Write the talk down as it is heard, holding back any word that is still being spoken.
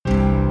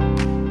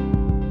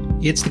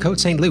It's the Côte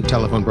Saint-Luc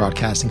telephone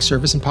broadcasting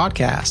service and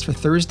podcast for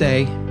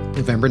Thursday,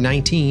 November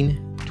 19,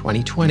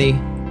 2020.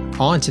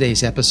 On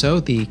today's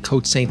episode, the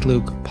Côte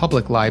Saint-Luc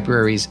Public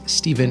Library's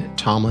Steven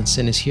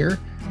Tomlinson is here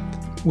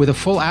with a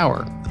full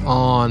hour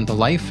on the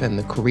life and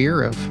the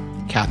career of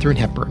Katharine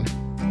Hepburn.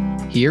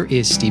 Here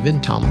is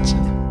Steven Tomlinson.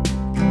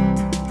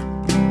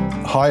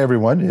 Hi,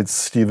 everyone. It's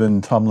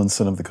Steven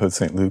Tomlinson of the Côte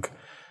Saint-Luc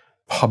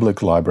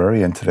Public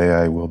Library, and today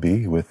I will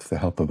be, with the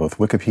help of both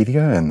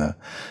Wikipedia and the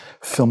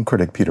film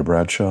critic Peter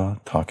Bradshaw,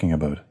 talking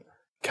about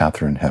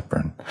Katharine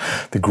Hepburn,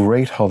 the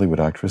great Hollywood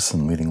actress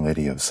and leading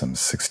lady of some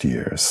 60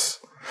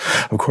 years.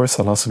 Of course,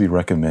 I'll also be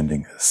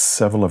recommending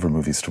several of her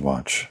movies to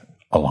watch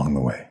along the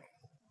way.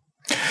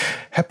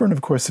 Hepburn,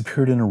 of course,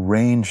 appeared in a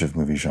range of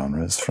movie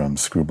genres, from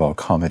screwball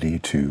comedy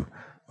to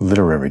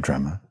literary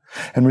drama,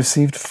 and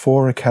received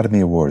 4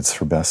 Academy Awards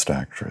for Best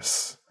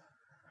Actress,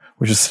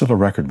 which is still a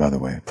record, by the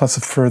way, plus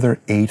a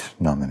further 8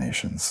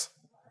 nominations.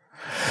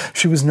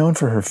 She was known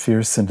for her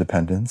fierce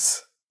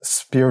independence,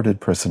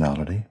 spirited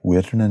personality,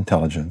 wit and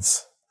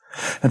intelligence,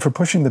 and for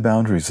pushing the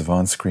boundaries of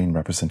on-screen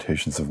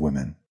representations of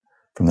women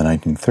from the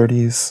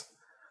 1930s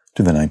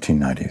to the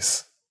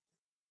 1990s.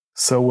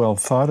 So well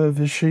thought of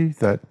is she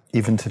that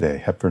even today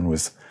Hepburn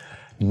was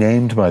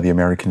named by the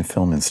American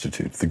Film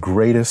Institute the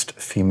greatest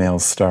female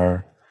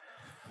star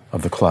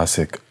of the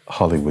classic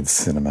Hollywood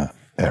cinema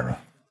era.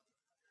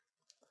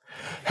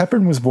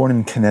 Hepburn was born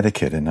in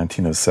Connecticut in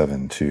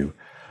 1907 to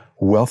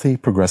wealthy,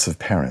 progressive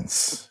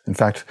parents. In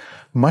fact,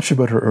 much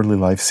about her early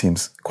life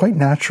seems quite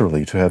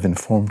naturally to have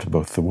informed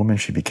both the woman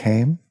she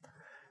became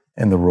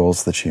and the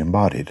roles that she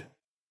embodied.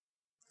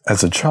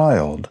 As a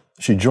child,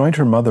 she joined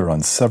her mother on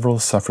several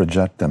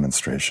suffragette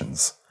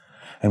demonstrations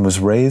and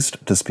was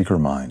raised to speak her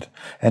mind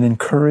and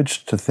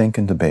encouraged to think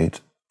and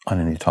debate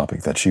on any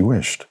topic that she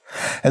wished,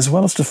 as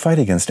well as to fight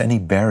against any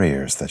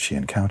barriers that she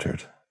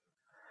encountered.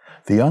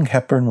 The young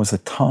Hepburn was a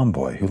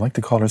tomboy who liked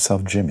to call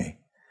herself Jimmy,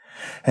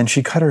 and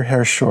she cut her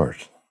hair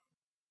short.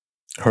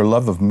 Her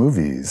love of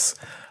movies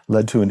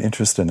led to an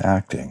interest in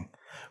acting,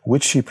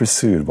 which she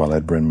pursued while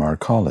at Bryn Mawr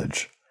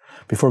College,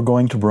 before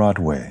going to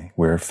Broadway,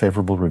 where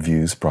favorable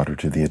reviews brought her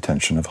to the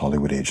attention of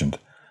Hollywood agent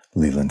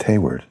Leland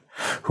Hayward,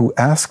 who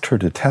asked her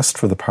to test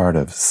for the part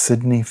of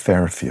Sidney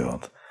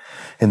Fairfield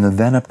in the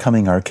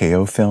then-upcoming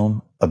RKO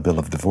film A Bill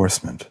of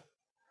Divorcement.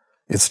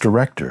 Its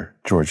director,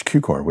 George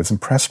Cukor, was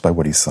impressed by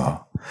what he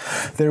saw.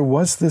 There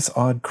was this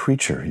odd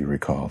creature, he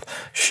recalled.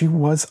 She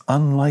was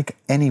unlike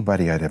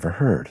anybody I'd ever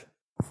heard.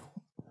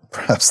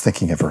 Perhaps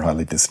thinking of her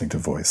highly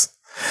distinctive voice.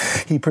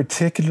 He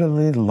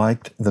particularly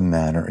liked the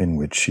manner in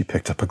which she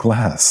picked up a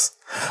glass.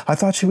 I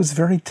thought she was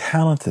very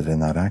talented in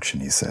that action,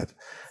 he said,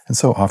 and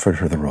so offered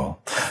her the role.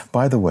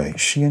 By the way,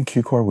 she and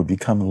Cukor would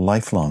become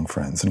lifelong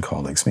friends and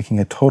colleagues, making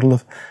a total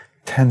of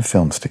 10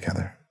 films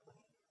together.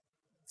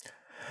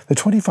 The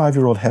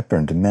 25-year-old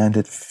Hepburn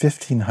demanded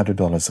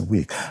 $1,500 a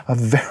week, a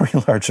very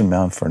large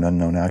amount for an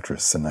unknown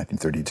actress in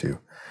 1932.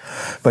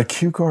 But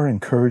Cukor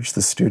encouraged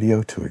the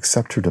studio to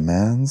accept her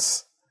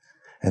demands,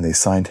 and they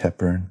signed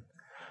Hepburn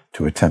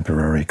to a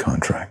temporary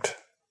contract.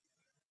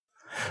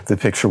 The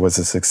picture was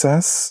a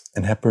success,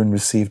 and Hepburn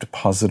received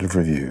positive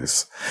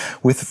reviews,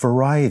 with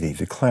Variety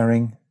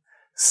declaring,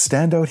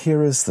 "Standout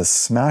here is the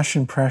smash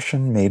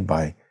impression made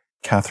by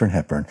Katharine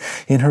Hepburn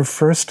in her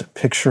first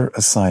picture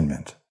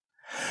assignment.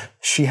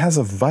 She has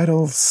a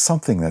vital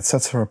something that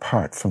sets her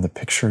apart from the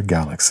picture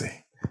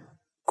galaxy,"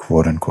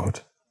 quote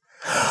unquote.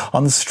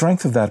 On the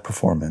strength of that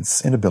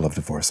performance in A Bill of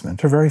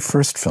Divorcement, her very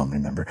first film,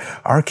 remember,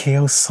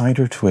 RKO signed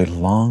her to a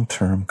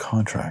long-term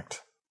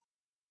contract.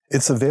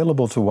 It's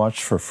available to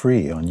watch for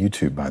free on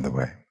YouTube, by the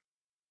way.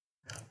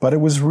 But it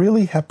was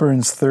really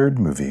Hepburn's third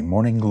movie,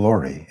 Morning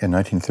Glory, in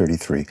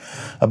 1933,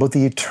 about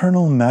the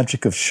eternal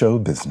magic of show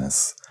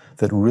business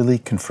that really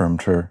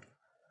confirmed her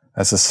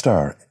as a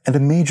star and a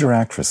major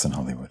actress in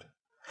Hollywood.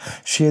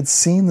 She had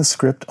seen the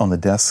script on the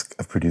desk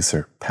of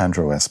producer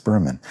Pandro S.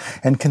 Berman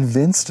and,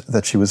 convinced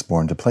that she was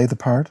born to play the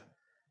part,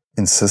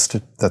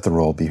 insisted that the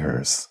role be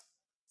hers.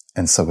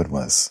 And so it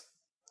was.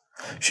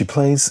 She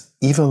plays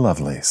Eva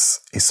Lovelace,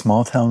 a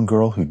small-town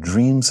girl who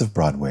dreams of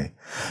Broadway,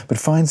 but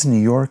finds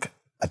New York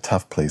a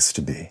tough place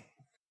to be.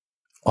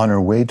 On her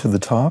way to the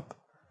top,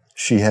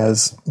 she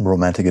has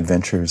romantic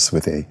adventures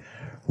with a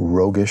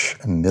roguish,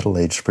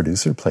 middle-aged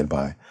producer played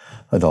by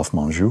Adolphe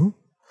Menjou,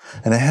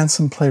 and a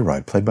handsome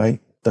playwright played by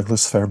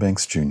Douglas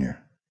Fairbanks Jr.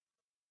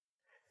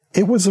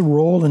 It was a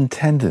role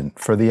intended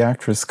for the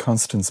actress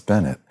Constance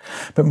Bennett,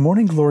 but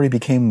Morning Glory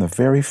became the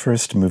very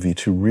first movie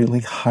to really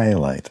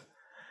highlight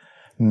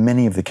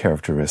many of the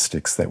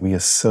characteristics that we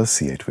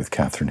associate with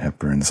Katharine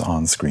Hepburn's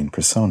on-screen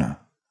persona.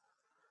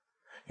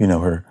 You know,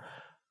 her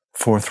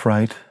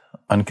forthright,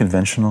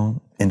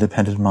 unconventional,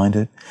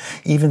 independent-minded,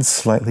 even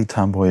slightly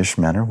tomboyish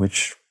manner,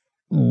 which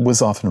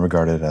was often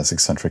regarded as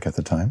eccentric at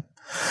the time,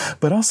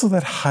 but also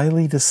that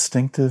highly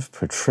distinctive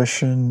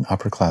patrician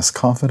upper-class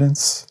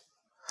confidence,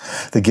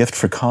 the gift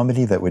for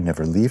comedy that would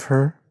never leave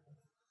her,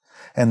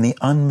 and the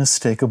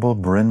unmistakable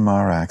Bryn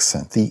Mawr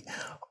accent, the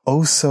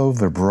oh-so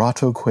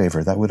vibrato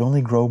quaver that would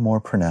only grow more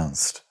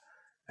pronounced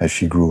as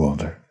she grew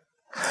older.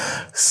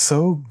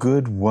 So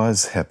good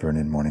was Hepburn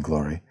in Morning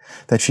Glory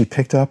that she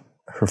picked up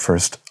her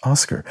first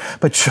Oscar,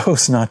 but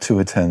chose not to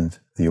attend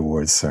the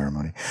awards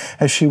ceremony,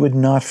 as she would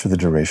not for the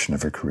duration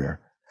of her career,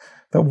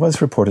 but was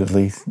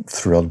reportedly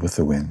thrilled with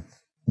the win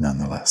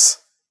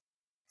nonetheless.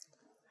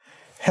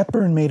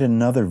 Hepburn made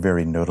another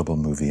very notable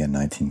movie in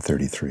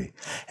 1933,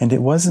 and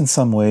it was in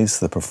some ways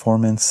the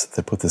performance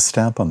that put the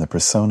stamp on the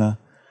persona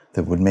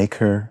that would make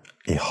her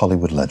a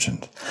Hollywood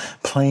legend,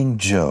 playing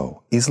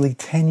Jo, easily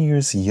 10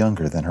 years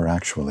younger than her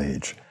actual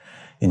age,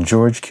 in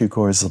George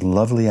Cukor's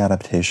lovely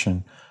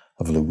adaptation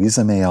of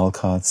Louisa May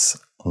Alcott's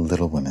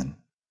Little Women.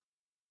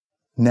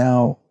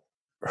 Now,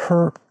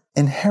 her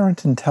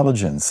inherent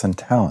intelligence and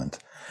talent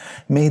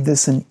made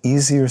this an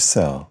easier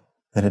sell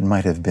than it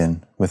might have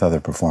been with other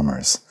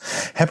performers.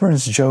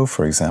 Hepburn's Jo,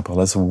 for example,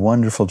 has a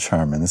wonderful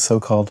charm in the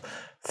so-called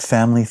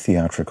family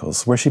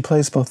theatricals, where she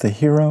plays both the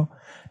hero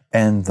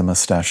and the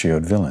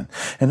mustachioed villain,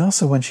 and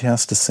also when she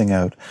has to sing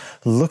out,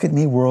 "Look at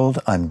me, world,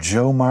 I'm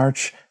Jo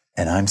March,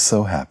 and I'm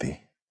so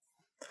happy."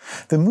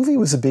 The movie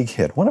was a big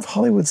hit, one of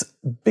Hollywood's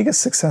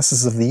biggest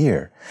successes of the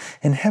year,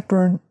 and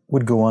Hepburn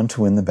would go on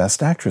to win the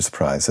Best Actress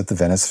prize at the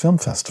Venice Film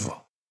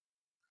Festival.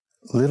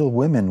 Little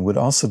Women would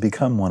also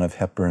become one of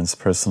Hepburn's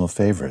personal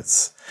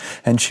favorites,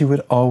 and she would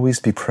always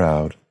be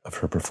proud of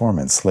her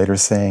performance, later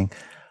saying,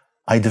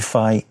 "I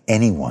defy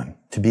anyone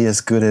to be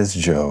as good as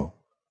Jo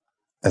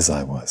as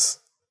I was."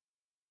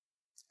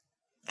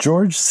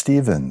 George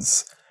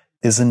Stevens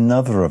is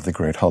another of the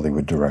great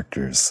Hollywood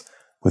directors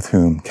with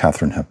whom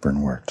Katharine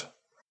Hepburn worked.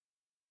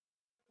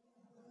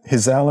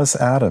 His Alice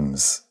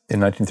Adams in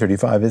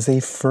 1935 is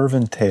a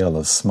fervent tale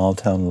of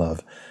small-town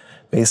love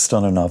based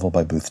on a novel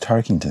by Booth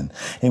Tarkington,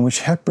 in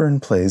which Hepburn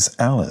plays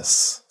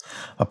Alice,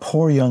 a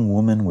poor young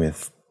woman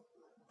with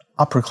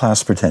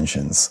upper-class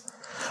pretensions,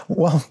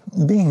 while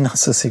being not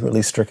so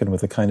secretly stricken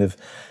with a kind of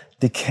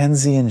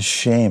Dickensian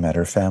shame at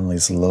her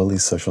family's lowly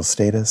social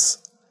status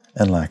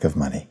and lack of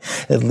money,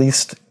 at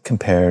least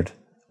compared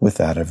with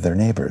that of their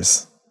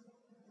neighbors.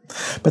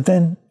 But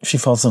then she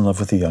falls in love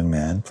with a young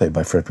man, played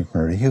by Fred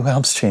MacMurray, who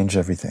helps change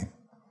everything.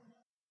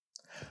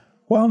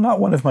 While not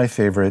one of my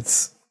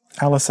favorites,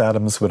 Alice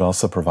Adams would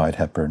also provide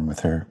Hepburn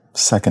with her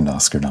second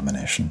Oscar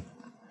nomination.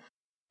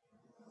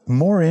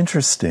 More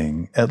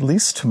interesting, at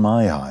least to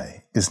my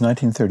eye, is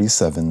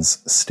 1937's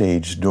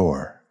Stage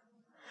Door,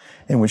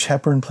 in which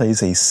Hepburn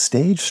plays a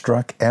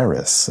stage-struck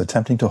heiress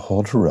attempting to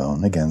hold her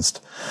own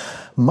against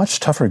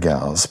much tougher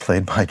gals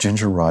played by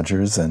Ginger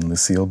Rogers and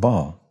Lucille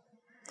Ball.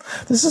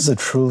 This is a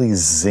truly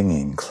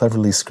zinging,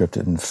 cleverly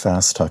scripted and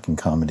fast-talking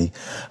comedy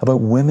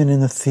about women in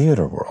the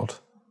theater world.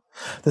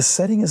 The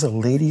setting is a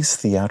ladies'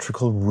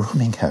 theatrical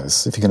rooming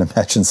house, if you can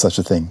imagine such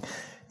a thing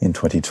in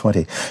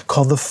 2020,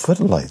 called the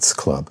Footlights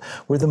Club,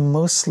 where the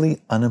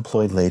mostly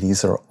unemployed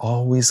ladies are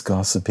always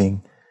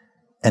gossiping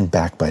and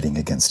backbiting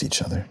against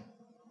each other.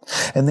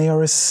 And they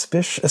are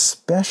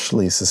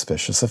especially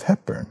suspicious of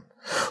Hepburn,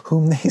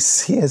 whom they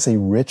see as a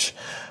rich,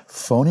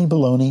 phony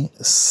baloney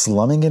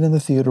slumming it in the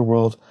theater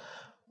world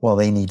while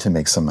they need to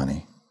make some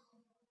money.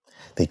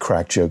 They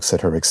crack jokes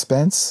at her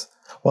expense,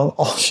 while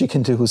all she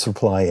can do is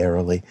reply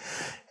airily,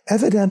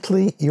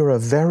 "Evidently, you're a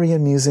very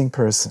amusing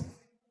person."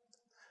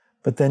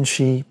 But then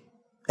she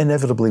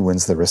inevitably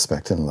wins their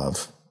respect and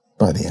love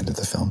by the end of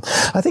the film.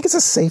 I think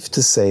it's safe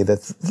to say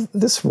that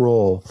this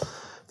role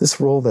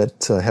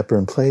that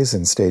Hepburn plays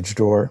in Stage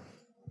Door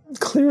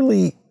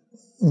clearly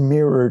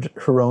mirrored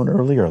her own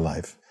earlier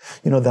life,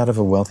 that of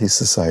a wealthy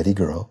society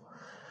girl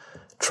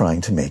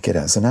trying to make it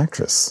as an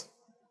actress.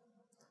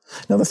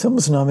 Now, the film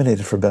was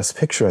nominated for Best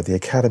Picture at the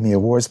Academy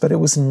Awards, but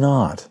it was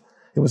not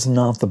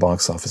the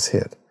box office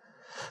hit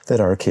that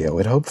RKO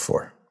had hoped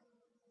for.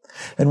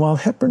 And while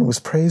Hepburn was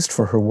praised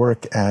for her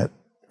work at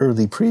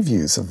early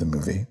previews of the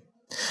movie,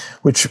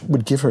 which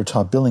would give her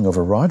top billing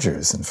over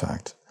Rogers, in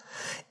fact,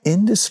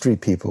 industry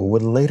people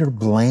would later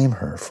blame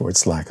her for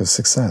its lack of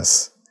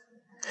success,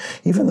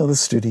 even though the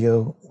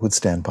studio would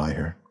stand by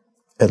her,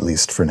 at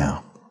least for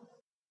now.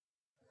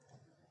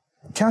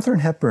 Katharine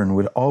Hepburn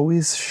would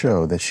always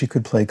show that she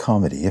could play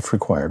comedy if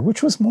required,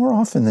 which was more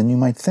often than you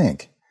might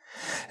think.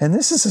 And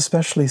this is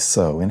especially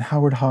so in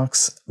Howard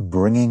Hawks'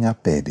 Bringing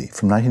Up Baby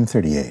from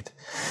 1938,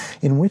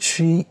 in which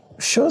she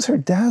shows her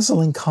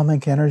dazzling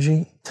comic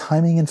energy,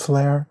 timing, and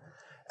flair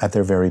at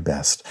their very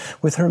best,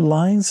 with her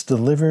lines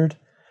delivered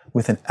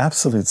with an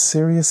absolute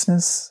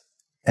seriousness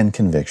and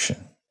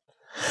conviction.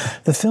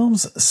 The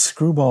film's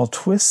screwball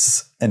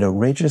twists and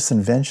outrageous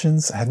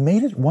inventions have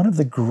made it one of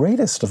the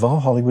greatest of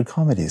all Hollywood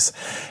comedies,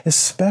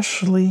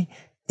 especially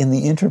in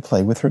the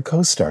interplay with her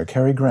co-star,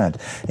 Cary Grant,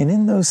 and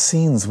in those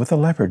scenes with a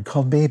leopard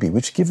called Baby,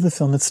 which give the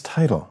film its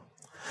title.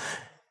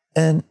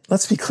 And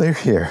let's be clear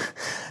here,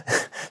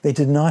 they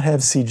did not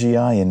have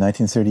CGI in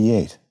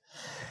 1938.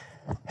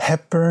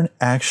 Hepburn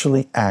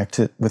actually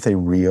acted with a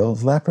real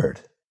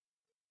leopard.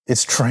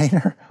 Its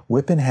trainer,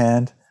 whip in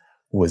hand,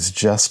 was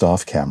just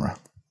off camera.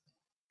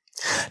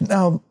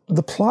 Now,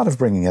 the plot of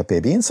Bringing Up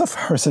Baby,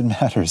 insofar as it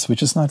matters,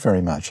 which is not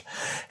very much,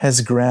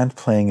 has Grant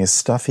playing a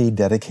stuffy,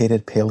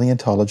 dedicated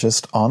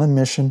paleontologist on a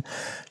mission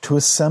to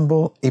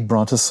assemble a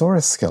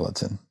brontosaurus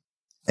skeleton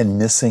and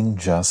missing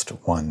just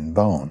one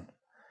bone.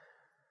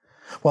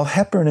 While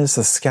Hepburn is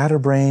a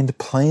scatterbrained,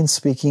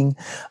 plain-speaking,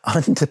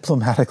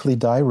 undiplomatically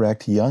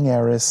direct young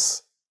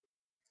heiress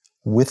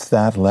with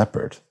that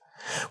leopard,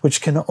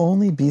 which can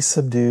only be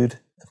subdued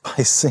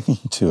by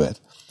singing to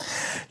it.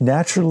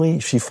 Naturally,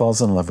 she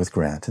falls in love with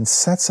Grant and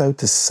sets out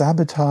to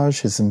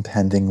sabotage his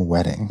impending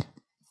wedding.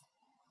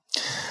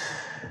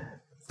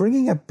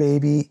 Bringing Up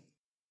Baby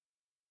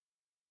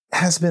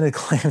has been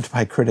acclaimed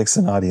by critics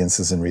and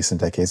audiences in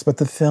recent decades, but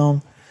the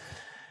film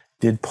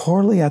did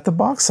poorly at the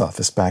box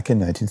office back in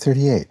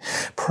 1938.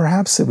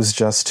 Perhaps it was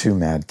just too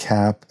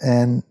madcap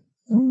and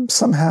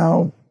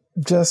somehow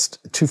just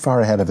too far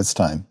ahead of its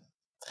time.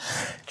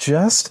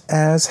 Just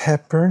as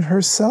Hepburn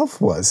herself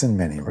was in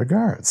many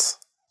regards.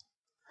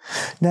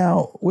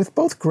 Now, with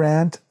both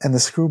Grant and the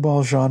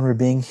screwball genre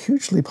being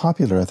hugely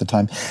popular at the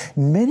time,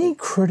 many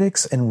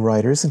critics and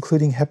writers,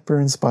 including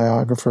Hepburn's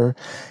biographer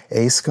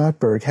A. Scott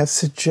Berg, have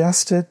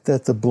suggested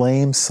that the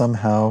blame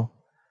somehow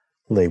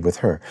lay with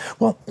her.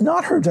 Well,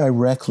 not her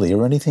directly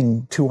or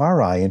anything to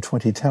our eye in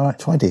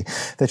 2020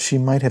 that she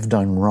might have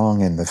done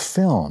wrong in the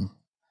film,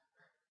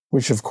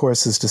 which of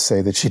course is to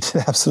say that she did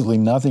absolutely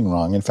nothing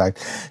wrong. In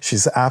fact,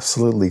 she's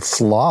absolutely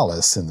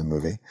flawless in the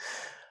movie.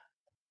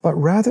 But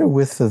rather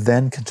with the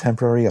then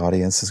contemporary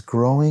audience's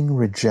growing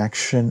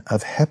rejection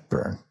of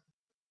Hepburn,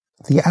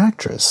 the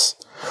actress,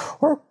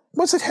 or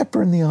was it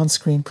Hepburn the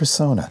on-screen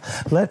persona?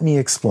 Let me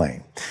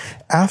explain.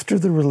 After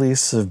the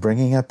release of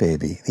Bringing Up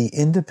Baby, the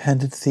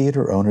Independent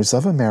Theater Owners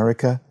of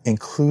America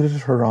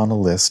included her on a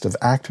list of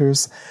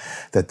actors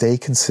that they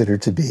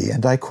considered to be,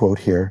 and I quote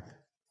here,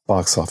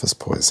 box office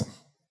poison.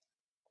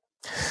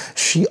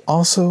 She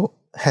also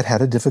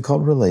had a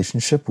difficult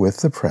relationship with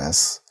the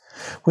press,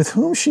 with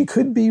whom she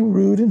could be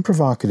rude and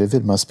provocative,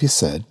 it must be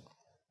said.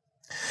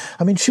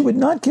 I mean, she would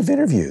not give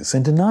interviews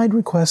and denied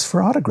requests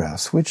for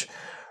autographs, which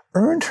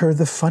earned her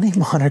the funny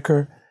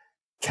moniker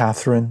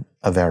Katharine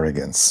of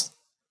Arrogance.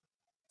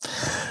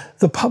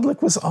 The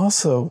public was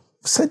also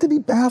said to be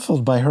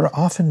baffled by her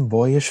often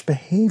boyish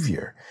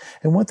behavior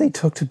and what they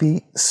took to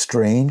be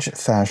strange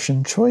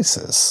fashion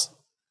choices.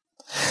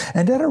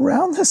 And at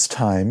around this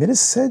time, it is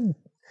said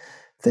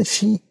that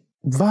she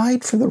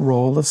vied for the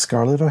role of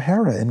Scarlett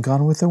O'Hara in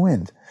Gone with the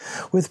Wind,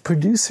 with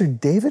producer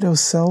David O.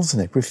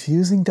 Selznick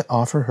refusing to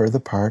offer her the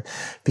part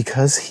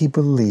because he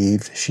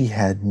believed she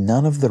had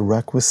none of the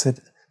requisite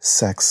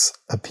sex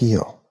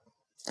appeal.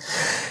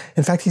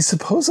 In fact, he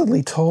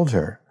supposedly told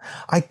her,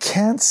 "I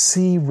can't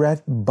see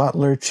Rhett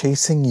Butler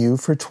chasing you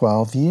for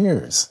 12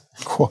 years,"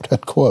 quote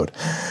unquote.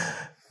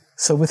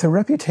 So with her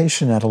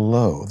reputation at a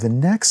low, the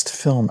next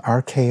film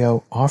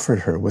RKO offered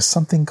her was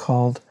something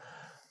called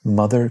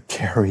Mother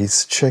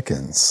Carey's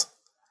Chickens,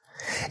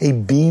 a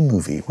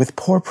B-movie with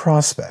poor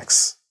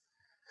prospects.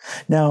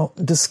 Now,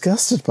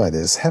 disgusted by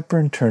this,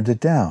 Hepburn turned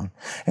it down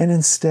and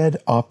instead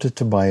opted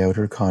to buy out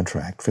her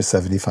contract for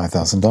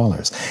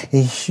 $75,000,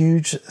 a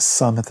huge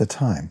sum at the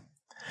time,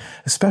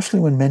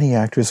 especially when many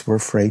actors were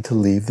afraid to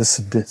leave the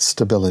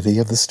stability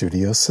of the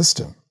studio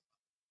system.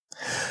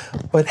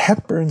 But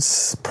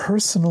Hepburn's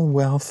personal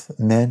wealth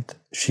meant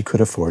she could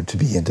afford to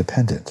be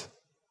independent.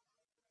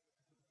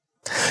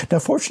 Now,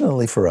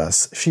 fortunately for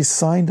us, she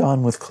signed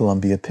on with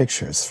Columbia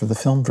Pictures for the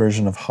film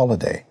version of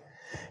Holiday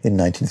in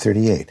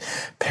 1938,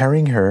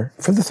 pairing her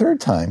for the third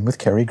time with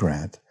Cary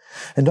Grant,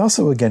 and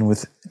also again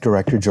with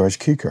director George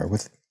Cukor,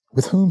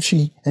 with whom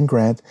she and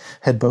Grant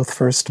had both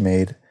first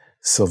made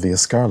Sylvia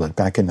Scarlett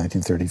back in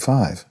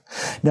 1935.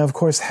 Now, of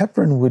course,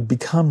 Hepburn would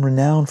become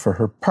renowned for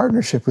her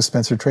partnership with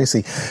Spencer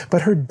Tracy,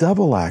 but her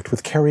double act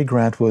with Cary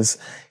Grant was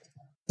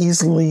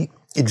easily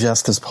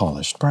just as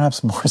polished,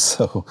 perhaps more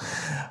so,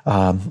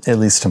 at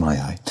least to my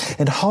eye.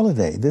 And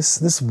Holiday,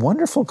 this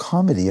wonderful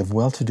comedy of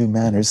well-to-do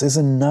manners, is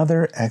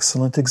another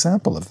excellent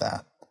example of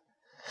that.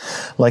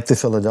 Like the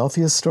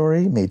Philadelphia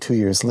Story, made 2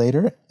 years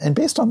later, and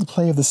based on the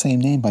play of the same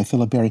name by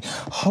Philip Berry,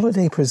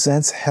 Holiday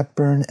presents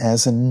Hepburn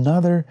as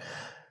another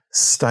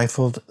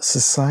stifled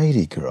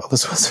society girl.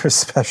 This was her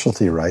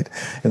specialty, right,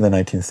 in the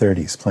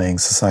 1930s, playing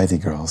society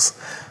girls,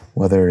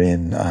 whether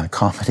in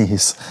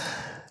comedies,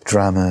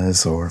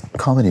 dramas, or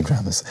comedy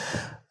dramas,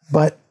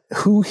 but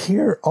who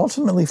here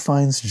ultimately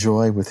finds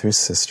joy with her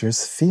sister's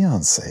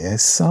fiancé, a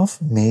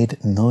self-made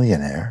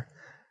millionaire,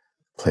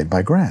 played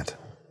by Grant.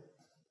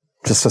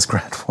 Just as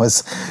Grant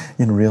was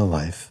in real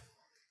life,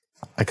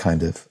 a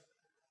kind of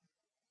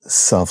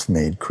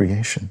self-made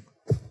creation,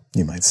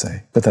 you might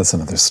say. But that's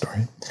another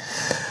story.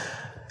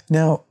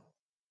 Now,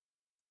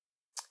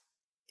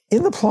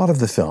 in the plot of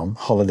the film,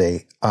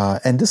 Holiday,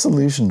 and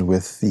disillusioned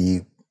with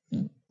the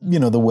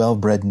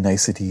well-bred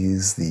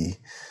niceties,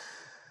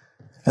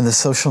 and the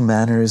social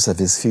manners of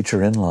his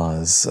future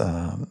in-laws,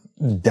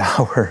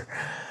 dour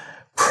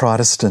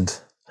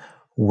Protestant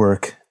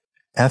work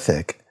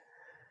ethic,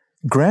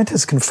 Grant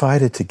has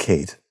confided to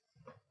Kate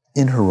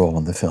in her role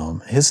in the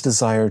film, his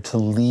desire to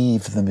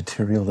leave the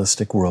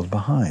materialistic world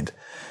behind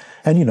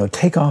and,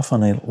 take off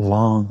on a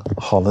long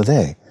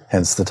holiday,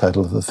 hence the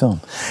title of the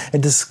film,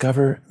 and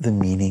discover the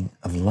meaning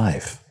of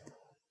life.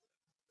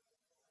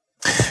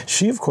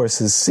 She, of course,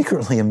 is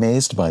secretly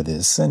amazed by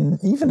this and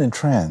even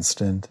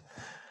entranced, and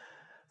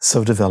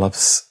so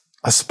develops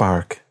a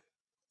spark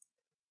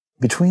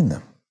between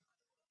them.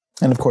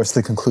 And, of course,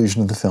 the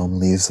conclusion of the film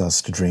leaves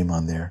us to dream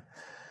on their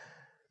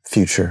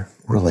future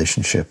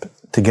relationship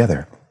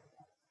together.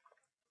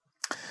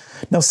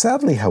 Now,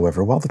 sadly,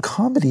 however, while the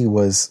comedy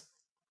was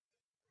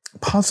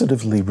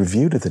positively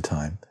reviewed at the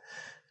time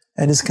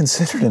and is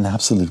considered an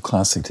absolute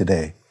classic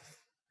today,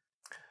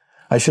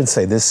 I should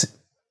say this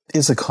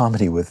is a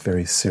comedy with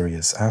very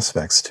serious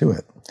aspects to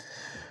it,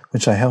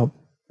 which I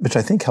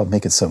think helped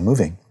make it so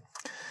moving.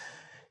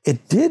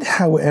 It did,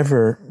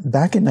 however,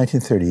 back in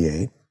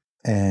 1938,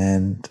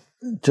 and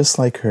just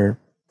like her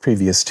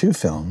previous two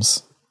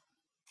films,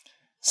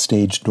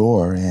 Stage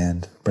Door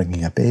and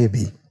Bringing Up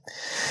Baby,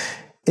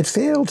 it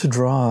failed to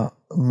draw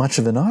much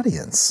of an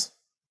audience,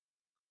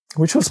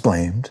 which was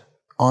blamed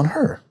on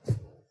her.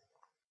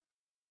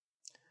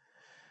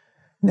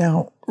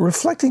 Now,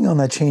 reflecting on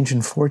that change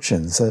in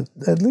fortunes,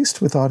 at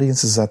least with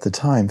audiences at the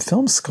time,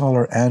 film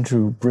scholar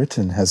Andrew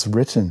Britton has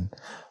written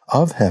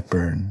of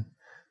Hepburn,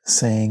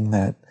 saying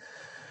that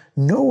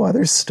no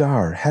other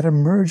star had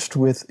emerged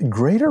with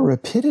greater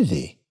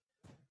rapidity.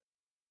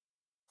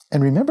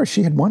 And remember,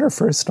 she had won her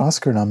first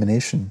Oscar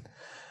nomination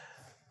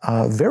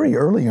very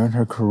early in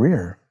her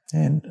career,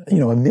 and,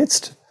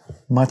 amidst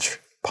much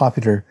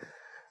popular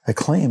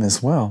acclaim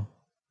as well.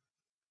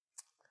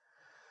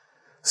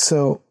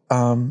 So,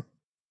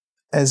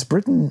 as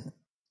Britton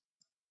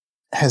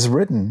has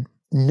written,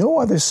 no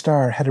other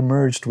star had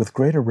emerged with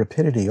greater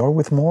rapidity or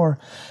with more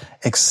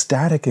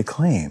ecstatic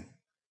acclaim.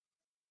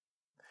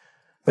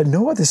 But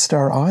no other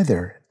star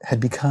either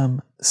had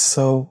become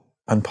so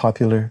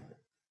unpopular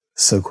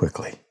so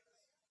quickly.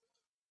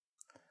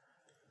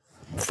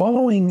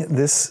 Following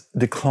this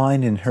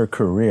decline in her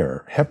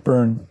career,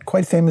 Hepburn,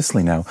 quite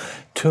famously now,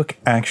 took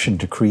action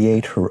to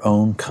create her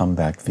own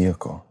comeback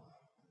vehicle.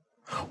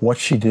 What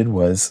she did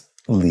was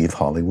leave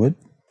Hollywood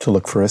to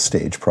look for a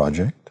stage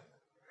project,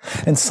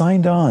 and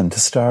signed on to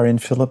star in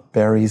Philip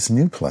Barry's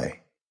new play,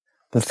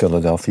 The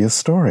Philadelphia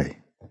Story.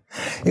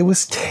 It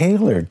was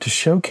tailored to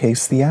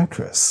showcase the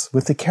actress,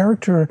 with the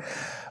character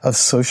of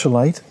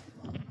socialite,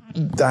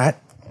 that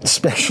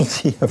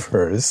specialty of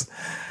hers,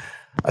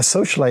 a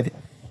socialite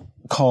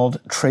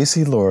called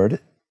Tracy Lord,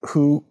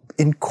 who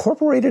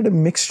incorporated a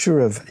mixture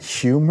of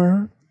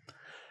humor,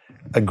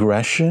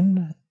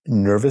 aggression,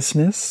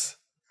 nervousness,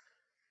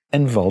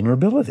 and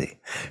vulnerability,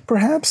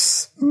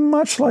 perhaps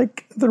much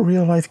like the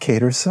real-life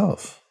Kate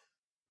herself.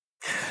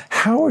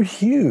 Howard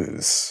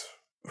Hughes,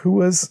 who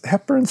was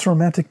Hepburn's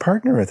romantic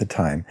partner at the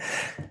time,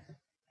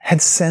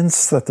 had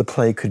sensed that the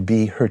play could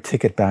be her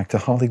ticket back to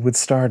Hollywood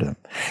stardom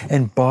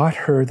and bought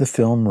her the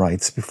film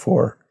rights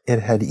before it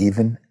had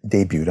even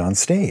debuted on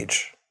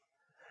stage.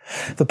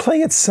 The play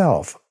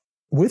itself,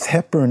 with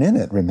Hepburn in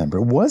it,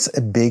 remember, was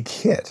a big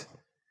hit,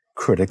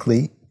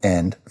 critically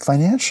and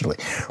financially,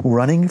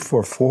 running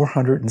for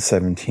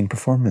 417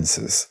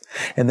 performances,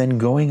 and then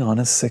going on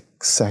a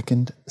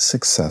second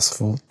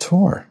successful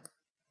tour.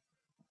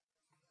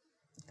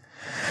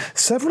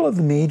 Several of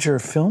the major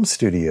film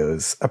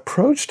studios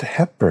approached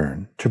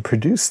Hepburn to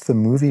produce the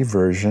movie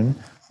version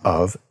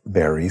of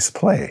Barry's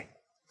play.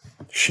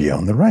 She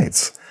owned the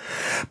rights,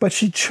 but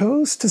she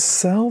chose to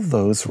sell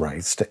those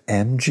rights to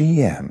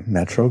MGM,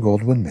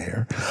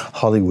 Metro-Goldwyn-Mayer,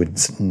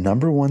 Hollywood's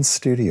 #1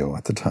 studio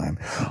at the time,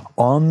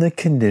 on the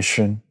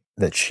condition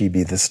that she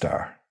be the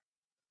star.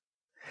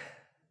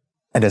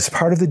 And as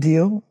part of the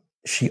deal,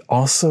 she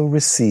also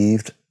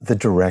received the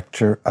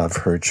director of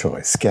her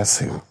choice. Guess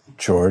who?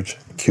 George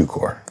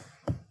Cukor.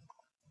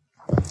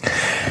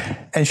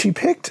 And she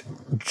picked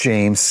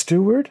James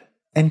Stewart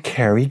and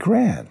Cary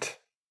Grant,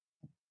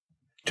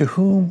 to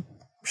whom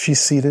she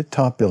ceded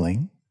top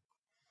billing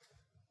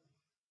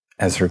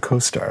as her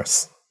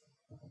co-stars.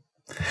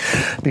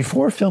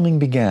 Before filming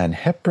began,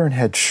 Hepburn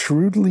had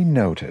shrewdly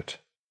noted,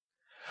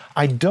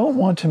 "I don't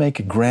want to make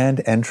a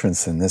grand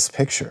entrance in this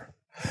picture.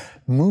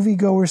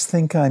 Moviegoers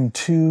think I'm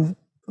too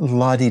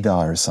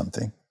la-di-da or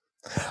something.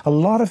 A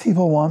lot of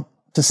people want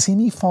to see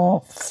me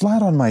fall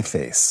flat on my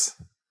face."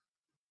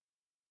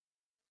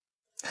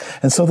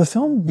 And so the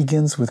film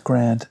begins with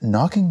Grant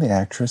knocking the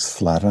actress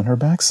flat on her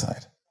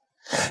backside.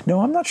 Now,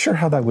 I'm not sure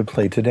how that would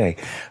play today,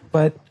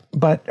 but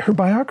her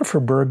biographer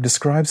Berg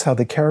describes how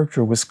the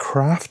character was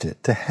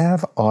crafted to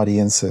have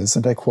audiences,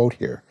 and I quote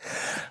here,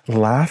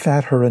 laugh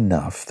at her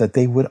enough that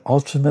they would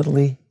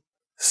ultimately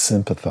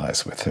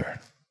sympathize with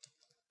her,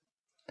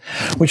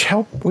 which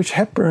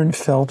Hepburn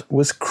felt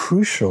was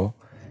crucial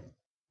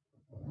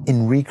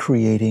in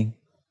recreating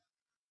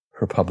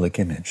her public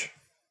image.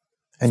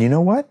 And you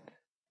know what?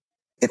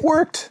 It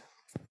worked.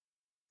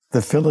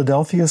 The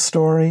Philadelphia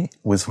Story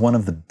was one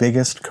of the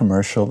biggest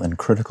commercial and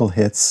critical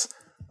hits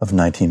of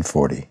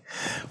 1940,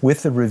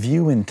 with the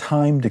review in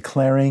Time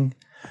declaring,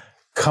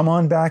 "Come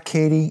on back,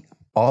 Katie,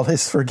 all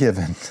is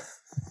forgiven.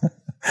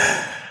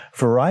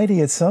 Variety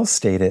itself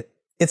stated,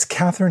 it's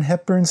Katharine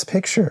Hepburn's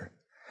picture,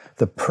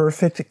 the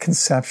perfect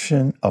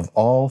conception of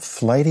all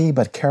flighty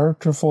but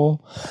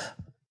characterful,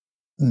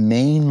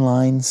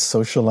 mainline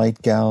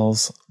socialite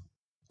gals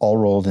all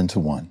rolled into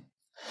one.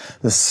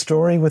 The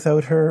story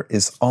without her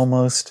is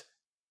almost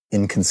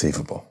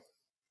inconceivable,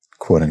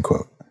 quote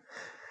unquote.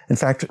 In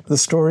fact, the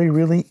story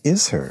really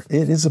is her.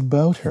 It is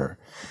about her.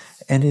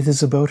 And it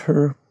is about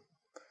her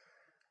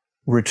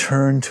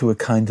return to a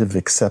kind of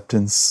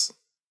acceptance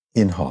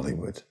in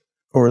Hollywood,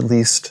 or at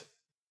least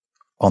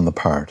on the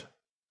part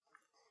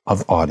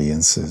of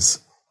audiences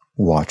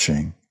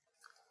watching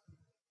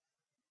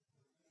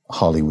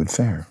Hollywood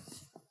fare.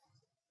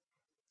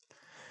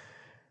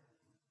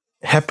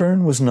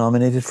 Hepburn was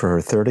nominated for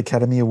her third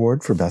Academy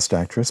Award for Best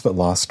Actress, but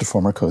lost to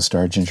former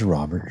co-star Ginger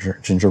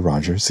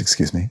Rogers.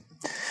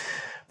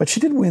 But she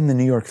did win the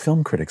New York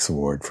Film Critics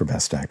Award for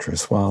Best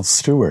Actress, while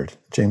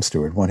James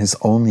Stewart, won his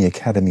only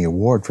Academy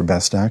Award for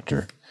Best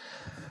Actor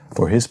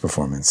for his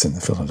performance in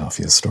The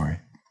Philadelphia Story.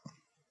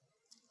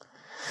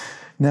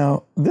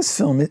 Now, this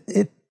film,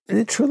 it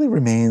truly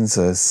remains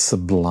a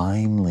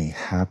sublimely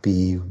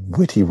happy,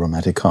 witty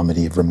romantic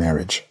comedy of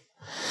remarriage.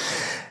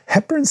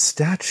 Hepburn's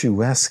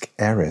statuesque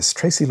heiress,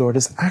 Tracy Lord,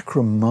 is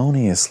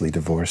acrimoniously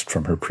divorced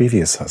from her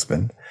previous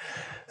husband,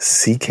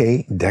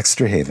 C.K.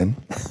 Dexter Haven,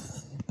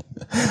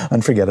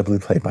 unforgettably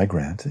played by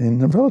Grant,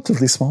 in a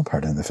relatively small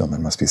part in the film,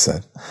 it must be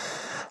said.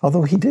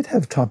 Although he did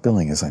have top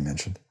billing, as I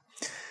mentioned.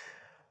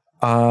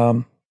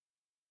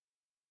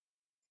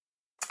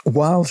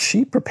 While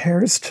she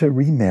prepares to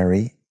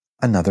remarry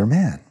another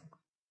man.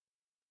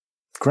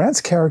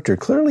 Grant's character,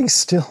 clearly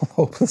still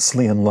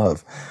hopelessly in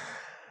love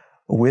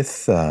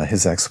with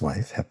his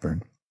ex-wife,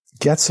 Hepburn,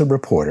 gets a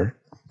reporter,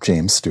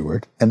 James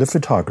Stewart, and a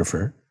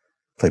photographer,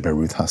 played by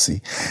Ruth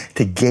Hussey,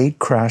 to gate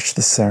crash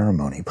the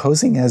ceremony,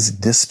 posing as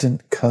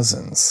distant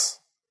cousins.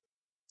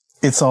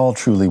 It's all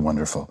truly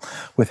wonderful,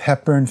 with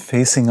Hepburn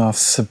facing off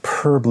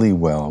superbly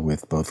well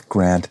with both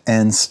Grant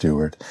and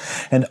Stewart,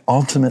 and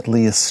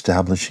ultimately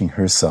establishing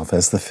herself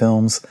as the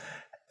film's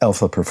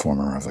alpha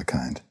performer of a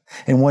kind,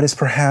 in what is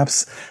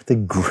perhaps the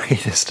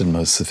greatest and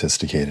most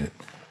sophisticated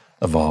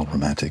of all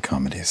romantic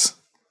comedies.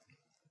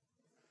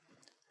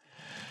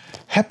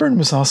 Hepburn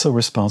was also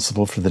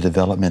responsible for the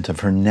development of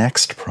her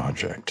next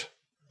project,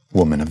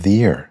 Woman of the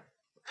Year,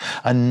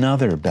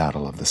 another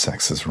battle of the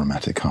sexes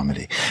romantic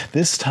comedy,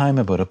 this time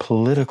about a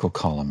political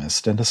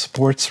columnist and a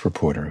sports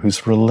reporter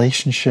whose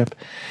relationship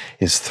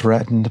is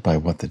threatened by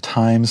what the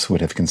Times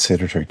would have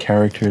considered her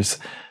character's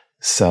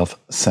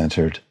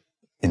self-centered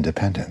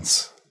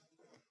independence.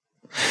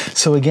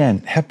 So again,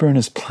 Hepburn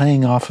is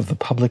playing off of the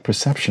public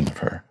perception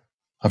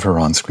of her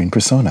on-screen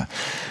persona,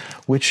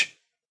 which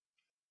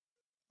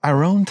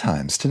our own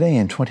times today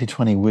in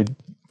 2020 would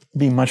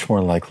be much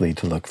more likely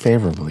to look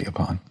favorably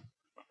upon.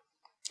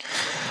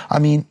 I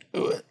mean,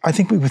 I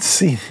think we would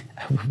see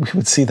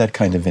that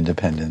kind of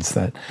independence,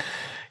 that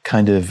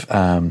kind of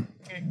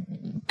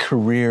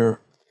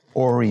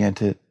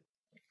career-oriented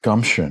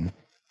gumption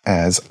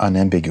as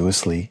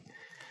unambiguously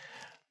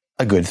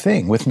a good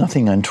thing, with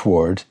nothing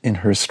untoward in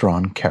her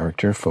strong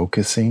character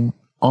focusing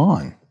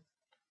on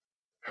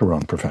her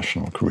own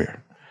professional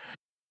career.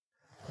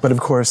 But of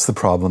course, the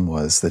problem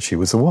was that she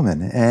was a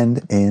woman, and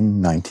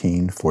in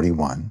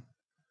 1941,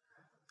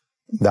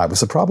 that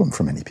was a problem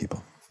for many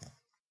people.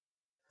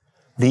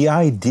 The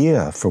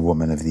idea for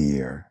Woman of the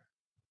Year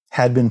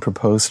had been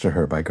proposed to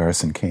her by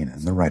Garson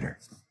Kanin, the writer.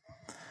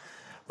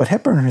 But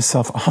Hepburn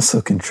herself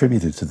also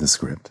contributed to the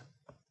script.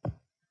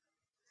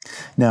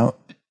 Now,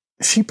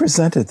 she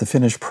presented the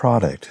finished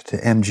product to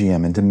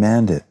MGM and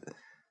demanded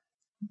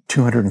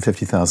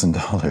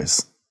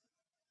 $250,000,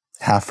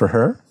 half for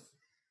her,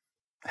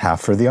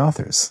 half for the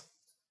authors,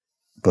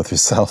 both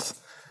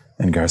herself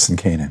and Garson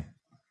Kanin.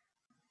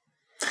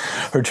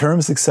 Her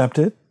terms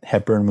accepted,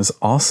 Hepburn was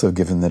also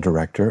given the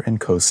director and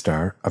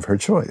co-star of her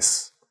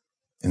choice,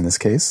 in this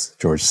case,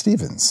 George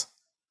Stevens,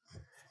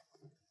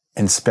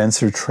 and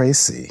Spencer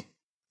Tracy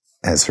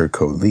as her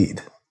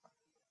co-lead.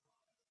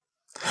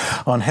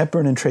 On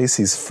Hepburn and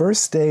Tracy's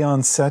first day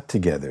on set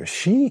together,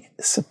 she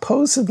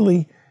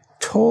supposedly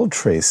told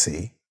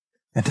Tracy,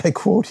 and I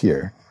quote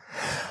here,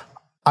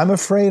 "I'm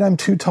afraid I'm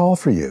too tall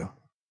for you."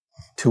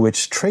 To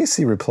which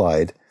Tracy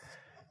replied,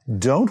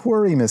 "Don't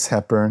worry, Miss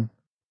Hepburn.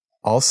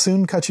 I'll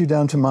soon cut you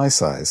down to my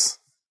size."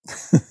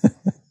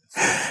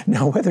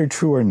 Now, whether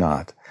true or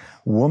not,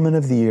 Woman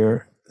of the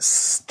Year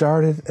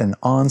started an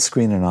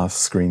on-screen and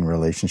off-screen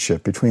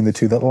relationship between the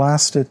two that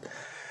lasted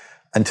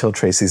until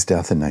Tracy's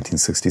death in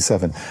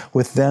 1967,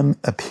 with them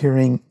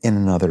appearing in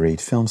another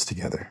 8 films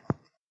together.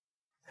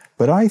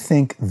 But I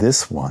think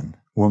this one,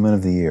 Woman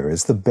of the Year,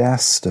 is the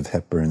best of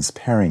Hepburn's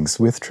pairings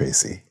with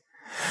Tracy,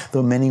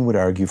 though many would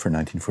argue for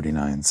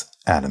 1949's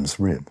Adam's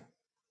Rib.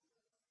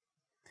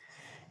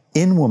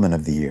 In Woman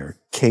of the Year,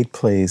 Kate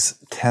plays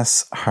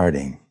Tess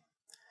Harding,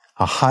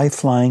 a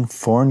high-flying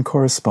foreign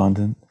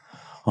correspondent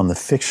on the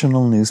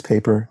fictional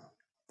newspaper,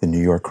 The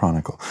New York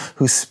Chronicle,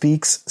 who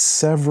speaks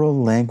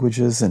several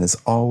languages and is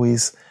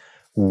always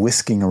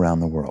whisking around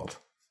the world.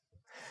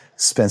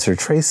 Spencer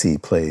Tracy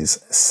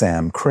plays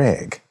Sam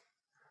Craig,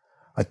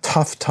 a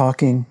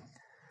tough-talking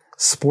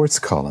sports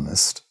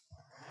columnist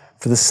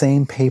for the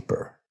same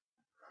paper,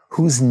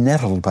 who's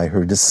nettled by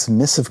her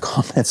dismissive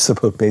comments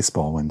about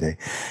baseball one day,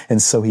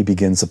 and so he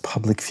begins a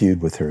public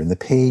feud with her in the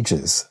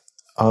pages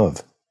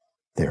of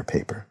their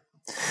paper,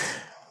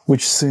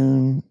 which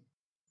soon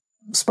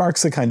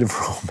sparks a kind of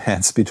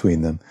romance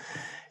between them,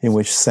 in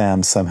which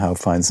Sam somehow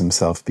finds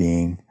himself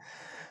being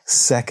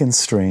second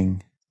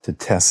string to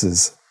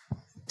Tess's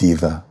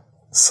diva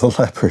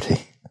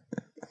celebrity.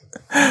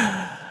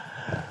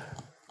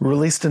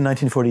 Released in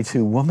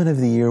 1942, Woman of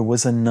the Year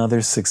was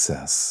another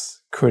success.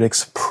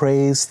 Critics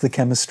praised the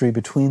chemistry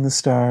between the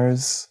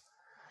stars,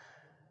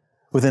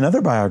 with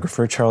another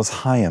biographer, Charles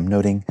Hyam,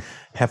 noting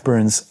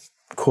Hepburn's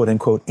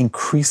quote-unquote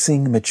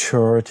increasing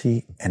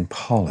maturity and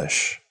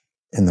polish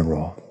in the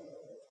role.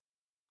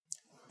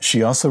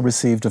 She also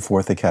received a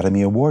 4th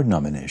Academy Award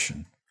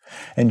nomination,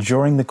 and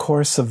during the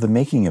course of the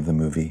making of the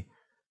movie,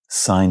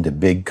 signed a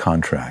big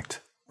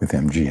contract with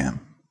MGM.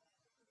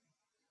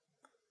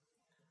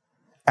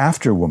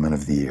 After Woman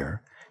of the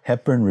Year,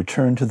 Hepburn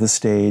returned to the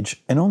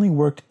stage and only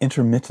worked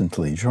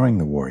intermittently during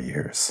the war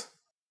years.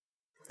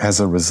 As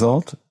a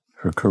result,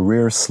 her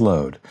career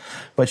slowed,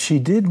 but she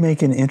did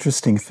make an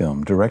interesting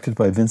film directed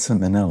by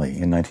Vincent Minnelli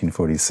in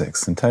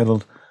 1946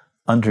 entitled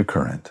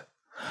Undercurrent,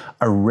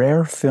 a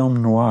rare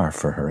film noir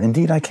for her.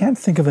 Indeed, I can't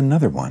think of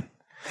another one,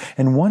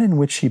 and one in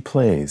which she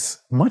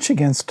plays, much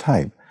against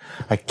type,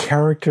 a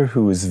character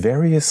who is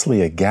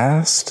variously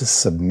aghast,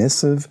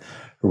 submissive,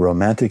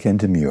 romantic, and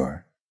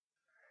demure.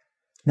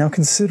 Now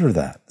consider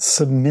that,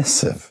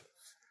 submissive.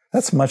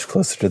 That's much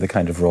closer to the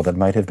kind of role that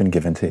might have been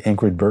given to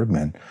Ingrid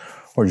Bergman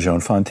or Joan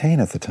Fontaine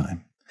at the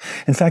time.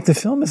 In fact, the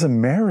film is a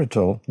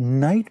marital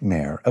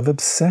nightmare of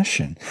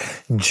obsession,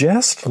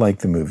 just like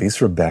the movies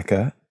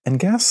Rebecca and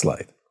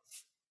Gaslight.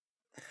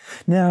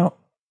 Now,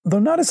 though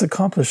not as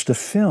accomplished a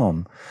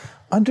film,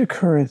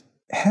 Undercurrent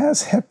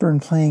has Hepburn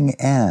playing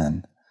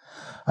Anne,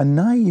 a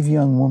naive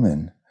young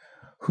woman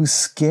who's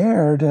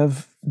scared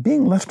of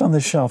being left on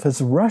the shelf,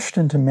 has rushed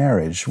into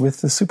marriage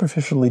with the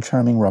superficially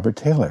charming Robert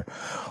Taylor,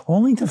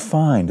 only to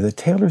find that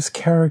Taylor's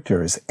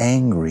character is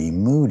angry,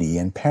 moody,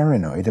 and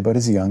paranoid about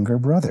his younger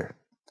brother,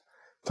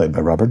 played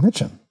by Robert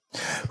Mitchum,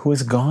 who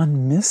has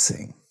gone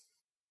missing.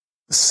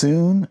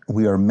 Soon,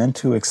 we are meant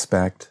to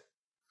expect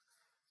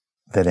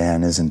that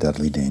Anne is in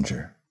deadly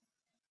danger.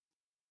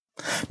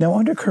 Now,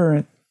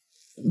 Undercurrent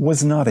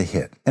was not a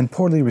hit and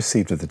poorly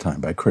received at the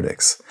time by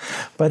critics,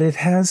 but it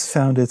has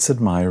found its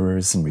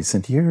admirers in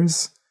recent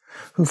years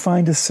who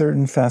find a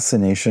certain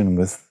fascination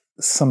with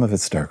some of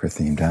its darker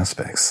themed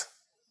aspects.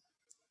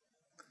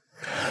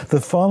 The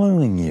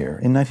following year,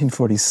 in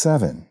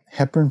 1947,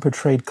 Hepburn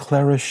portrayed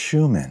Clara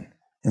Schumann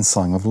in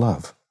Song of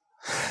Love.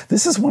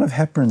 This is one of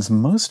Hepburn's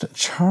most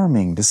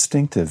charming,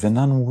 distinctive, and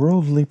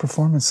unworldly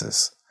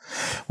performances,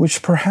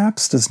 which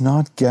perhaps does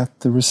not get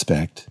the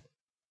respect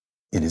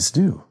it is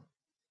due.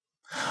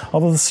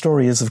 Although the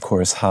story is, of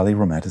course, highly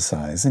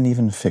romanticized and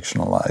even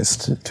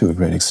fictionalized to a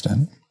great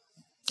extent.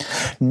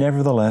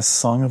 Nevertheless,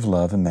 Song of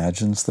Love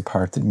imagines the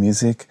part that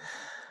music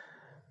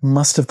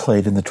must have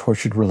played in the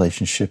tortured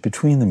relationship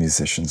between the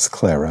musicians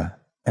Clara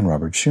and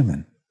Robert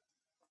Schumann,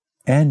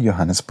 and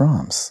Johannes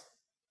Brahms,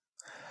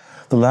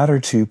 the latter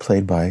two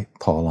played by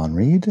Paul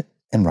Henreid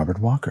and Robert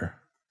Walker.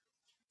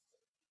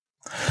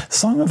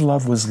 Song of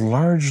Love was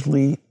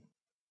largely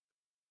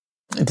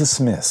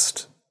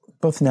dismissed,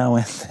 both now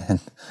and then,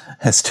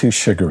 as too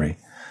sugary,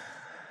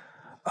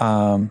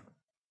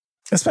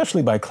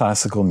 especially by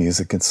classical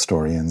music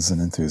historians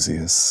and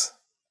enthusiasts.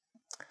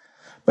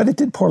 But it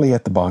did poorly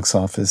at the box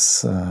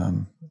office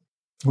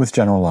with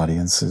general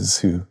audiences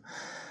who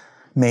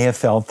may have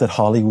felt that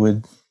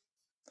Hollywood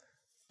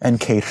and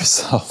Kate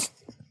herself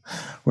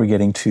were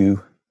getting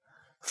too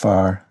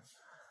far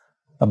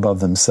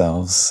above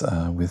themselves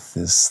with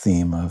this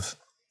theme of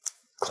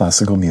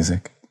classical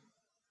music.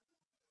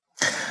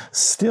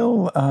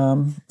 Still,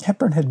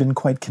 Hepburn had been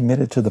quite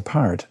committed to the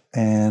part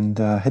and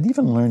had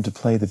even learned to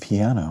play the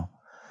piano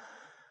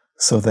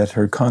so that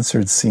her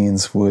concert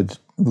scenes would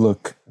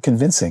look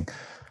convincing,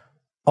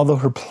 although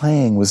her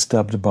playing was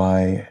dubbed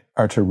by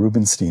Arthur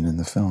Rubinstein in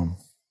the film.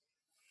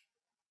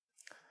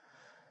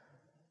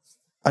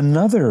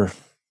 Another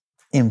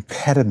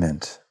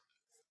impediment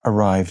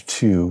arrived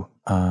too,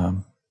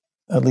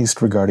 at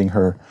least regarding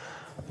her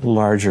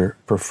larger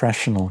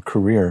professional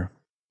career,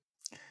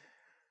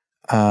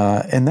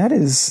 and that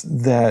is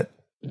that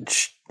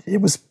it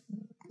was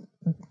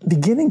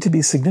beginning to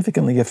be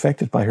significantly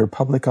affected by her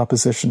public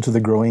opposition to the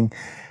growing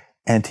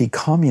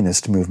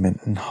anti-communist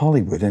movement in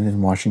Hollywood and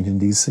in Washington,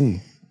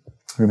 D.C.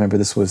 Remember,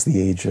 this was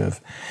the age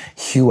of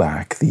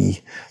HUAC,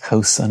 the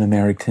House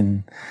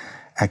Un-American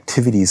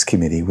Activities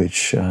Committee,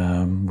 which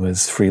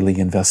was freely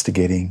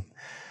investigating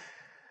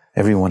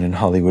everyone in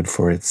Hollywood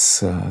for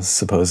its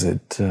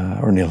supposed,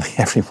 or nearly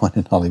everyone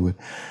in Hollywood,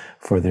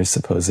 for their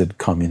supposed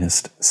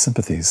communist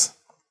sympathies.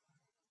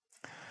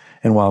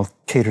 And while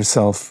Kate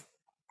herself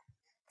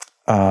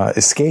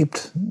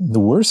escaped the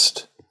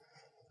worst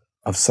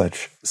of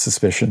such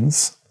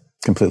suspicions,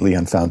 completely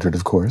unfounded,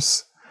 of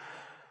course,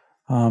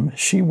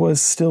 she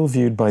was still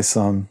viewed by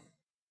some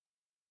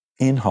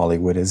in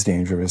Hollywood as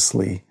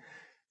dangerously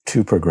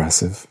too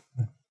progressive.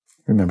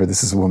 Remember,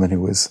 this is a woman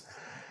who was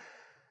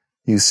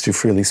used to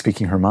freely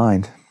speaking her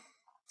mind,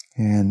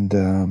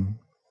 and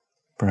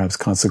perhaps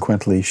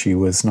consequently, she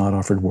was not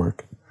offered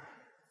work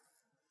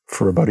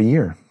for about a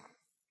year,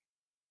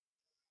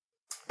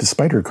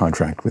 despite her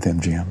contract with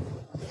MGM.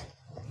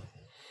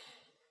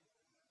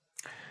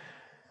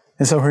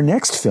 And so her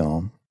next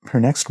film, her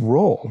next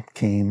role,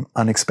 came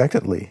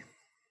unexpectedly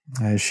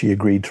as she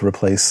agreed to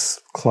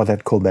replace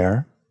Claudette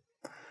Colbert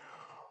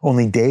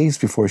only days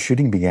before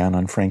shooting began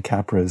on Frank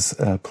Capra's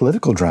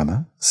political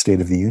drama, State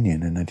of the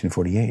Union, in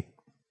 1948.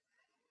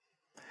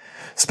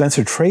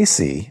 Spencer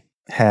Tracy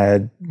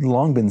had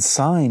long been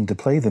signed to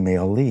play the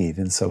male lead,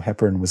 and so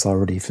Hepburn was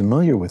already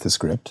familiar with the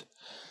script,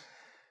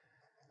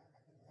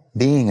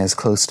 being as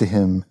close to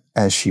him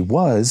as she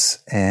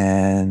was,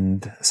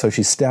 and so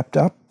she stepped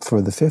up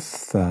for the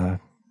fifth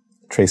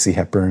Tracy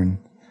Hepburn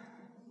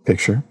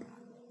picture,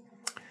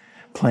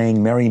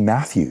 playing Mary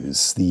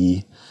Matthews,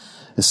 the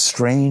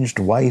estranged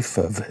wife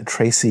of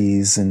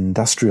Tracy's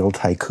industrial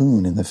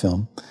tycoon in the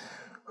film,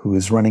 who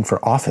is running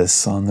for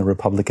office on the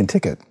Republican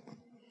ticket.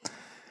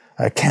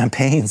 A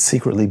campaign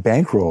secretly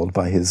bankrolled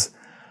by his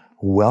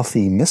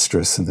wealthy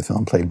mistress in the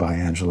film, played by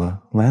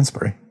Angela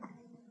Lansbury.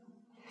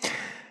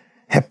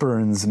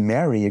 Hepburn's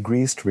Mary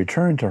agrees to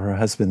return to her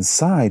husband's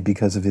side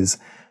because of his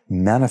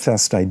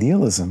manifest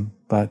idealism,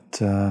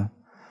 but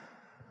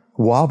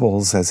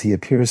wobbles as he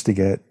appears to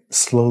get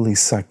slowly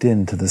sucked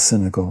into the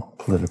cynical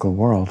political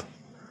world.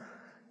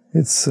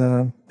 It's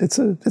a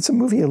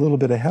movie a little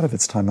bit ahead of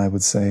its time, I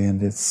would say,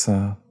 and it's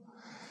in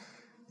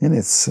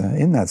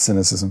that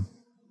cynicism,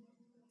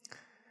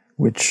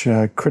 which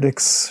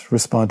critics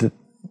responded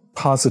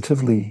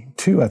positively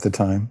to at the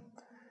time,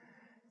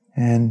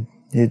 and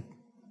it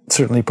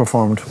certainly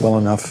performed well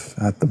enough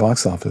at the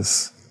box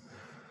office.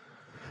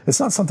 It's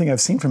not something I've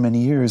seen for many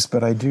years,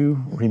 but I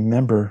do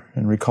remember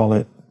and recall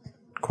it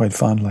quite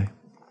fondly.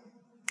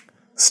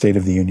 State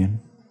of the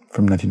Union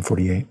from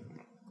 1948.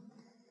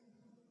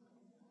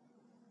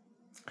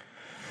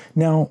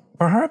 Now,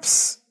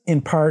 perhaps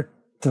in part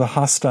to the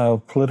hostile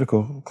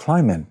political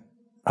climate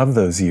of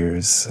those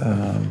years,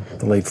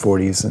 the late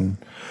 40s and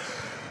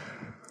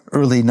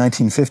early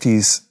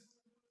 1950s,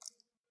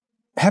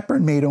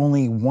 Hepburn made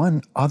only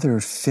one other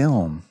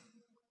film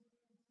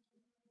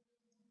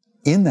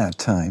in that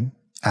time,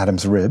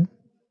 Adam's Rib,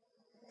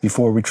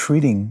 before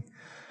retreating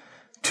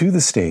to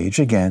the stage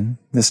again,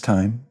 this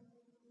time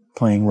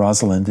playing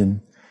Rosalind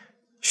in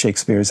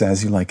Shakespeare's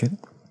As You Like It.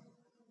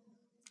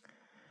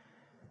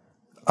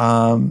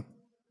 And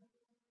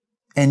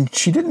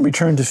she didn't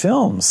return to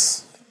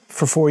films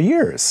for 4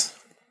 years.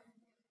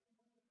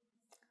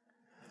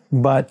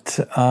 But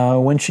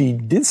when she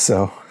did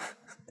so,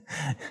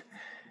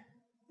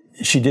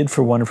 she did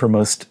for one of her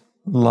most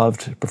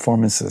loved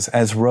performances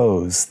as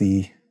Rose,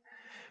 the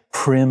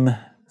prim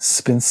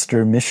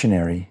spinster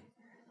missionary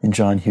in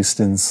John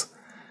Huston's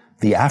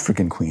The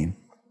African Queen.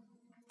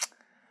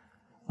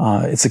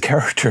 It's a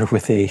character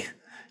with a,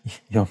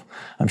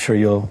 I'm sure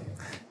you'll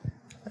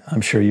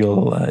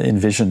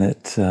envision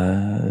it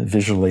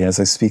visually as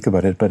I speak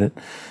about it, but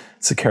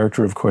it's a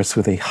character, of course,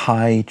 with a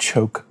high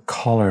choke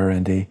collar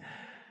and a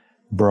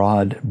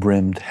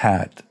broad-brimmed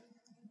hat.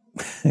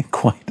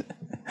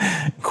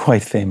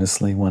 Quite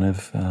famously, one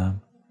of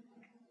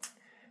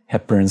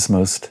Hepburn's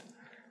most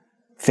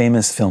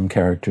famous film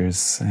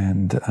characters.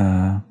 And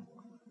I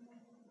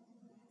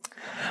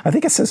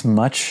think it says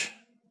much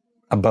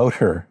about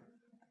her,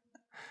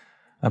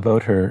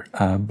 both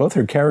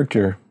her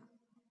character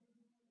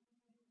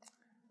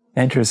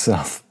and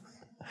herself,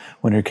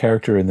 when her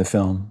character in the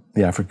film,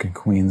 The African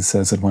Queen,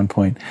 says at one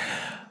point,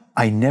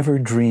 "I never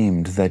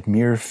dreamed that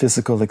mere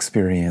physical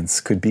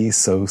experience could be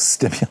so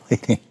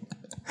stimulating."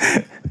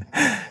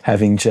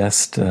 Having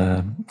just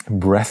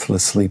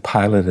breathlessly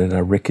piloted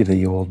a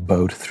rickety old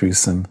boat through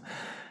some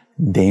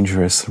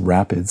dangerous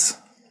rapids.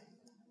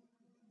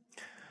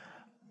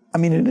 I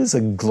mean, it is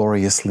a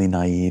gloriously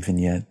naive and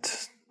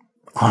yet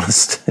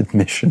honest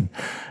admission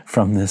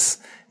from this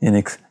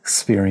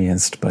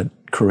inexperienced but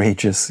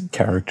courageous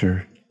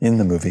character in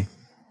the movie.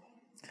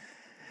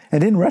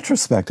 And in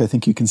retrospect, I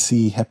think you can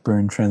see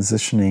Hepburn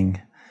transitioning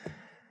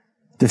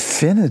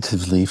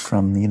definitively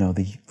from,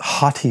 the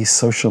haughty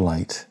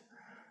socialite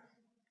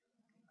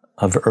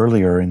of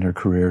earlier in her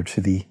career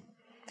to the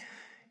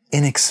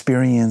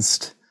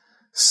inexperienced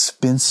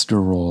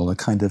spinster role, a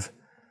kind of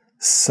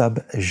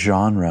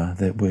sub-genre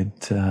that would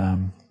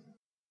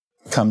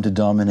come to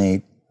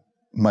dominate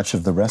much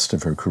of the rest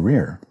of her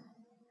career.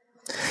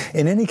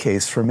 In any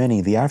case, for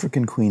many, The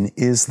African Queen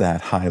is that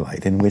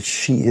highlight in which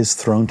she is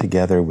thrown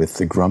together with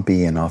the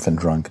grumpy and often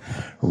drunk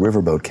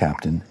riverboat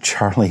captain,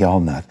 Charlie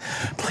Allnut,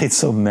 played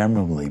so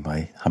memorably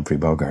by Humphrey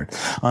Bogart,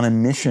 on a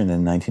mission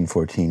in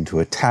 1914 to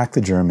attack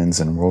the Germans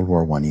in World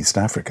War I East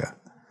Africa.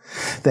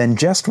 Then,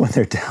 just when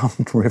their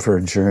downriver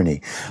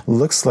journey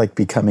looks like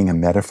becoming a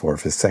metaphor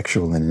for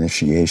sexual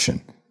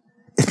initiation,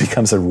 it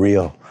becomes a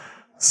real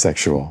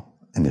sexual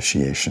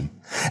initiation.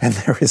 And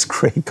there is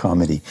great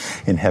comedy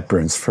in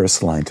Hepburn's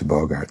first line to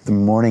Bogart, the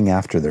morning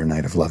after their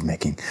night of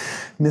lovemaking.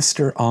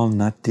 "Mr.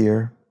 Allnut,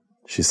 dear,"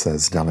 she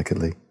says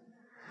delicately,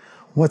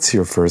 "what's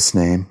your first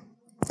name?"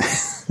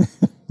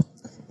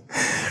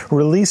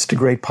 Released to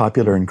great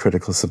popular and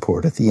critical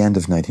support at the end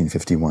of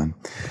 1951,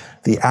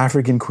 The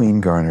African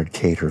Queen garnered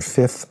Kate her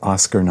 5th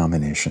Oscar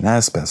nomination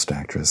as Best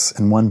Actress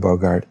and won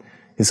Bogart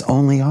his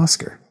only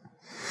Oscar.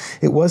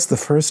 It was the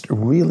first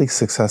really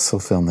successful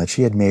film that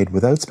she had made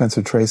without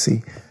Spencer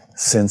Tracy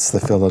since The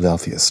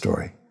Philadelphia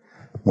Story,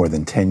 more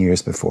than 10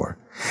 years before,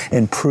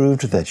 and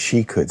proved that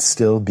she could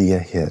still be a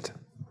hit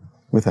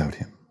without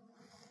him.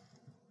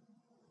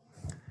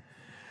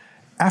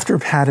 After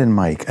Pat and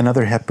Mike,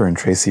 another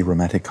Hepburn-Tracy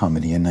romantic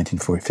comedy in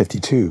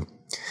 1952,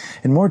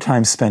 and more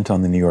time spent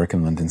on the New York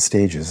and London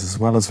stages, as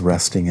well as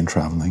resting and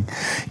traveling,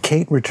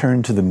 Kate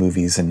returned to the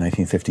movies in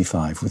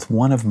 1955 with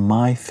one of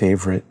my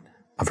favorite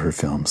of her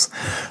films,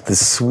 the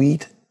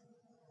sweet,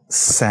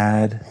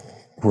 sad,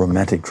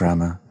 romantic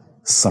drama,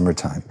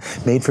 Summertime,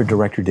 made for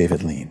director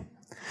David Lean.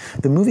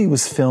 The movie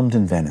was filmed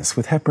in Venice,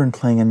 with Hepburn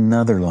playing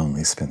another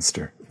lonely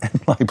spinster, and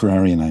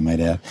librarian, I might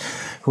add,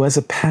 who has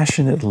a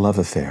passionate love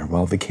affair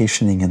while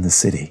vacationing in the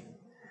city.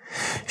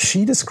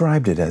 She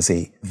described it as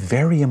a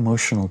very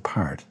emotional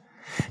part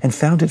and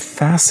found it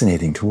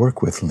fascinating to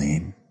work with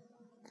Lean.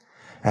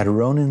 At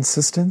her own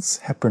insistence,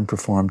 Hepburn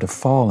performed a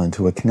fall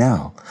into a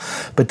canal,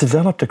 but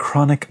developed a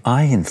chronic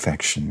eye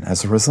infection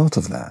as a result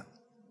of that.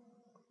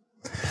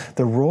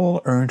 The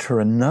role earned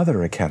her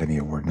another Academy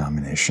Award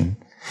nomination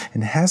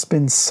and has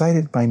been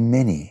cited by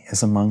many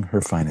as among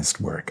her finest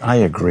work. I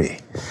agree.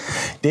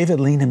 David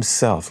Lean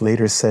himself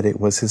later said it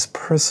was his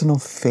personal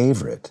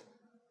favorite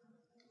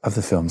of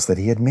the films that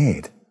he had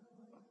made,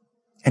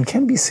 and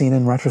can be seen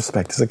in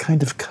retrospect as a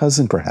kind of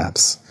cousin,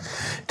 perhaps,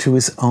 to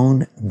his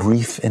own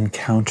brief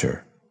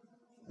encounter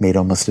made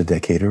almost a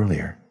decade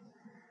earlier.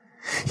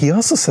 He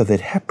also said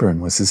that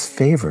Hepburn was his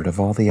favorite of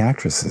all the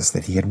actresses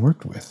that he had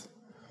worked with,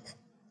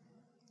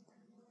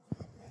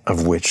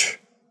 of which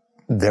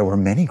there were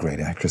many great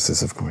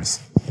actresses, of course.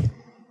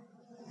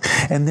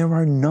 And there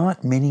are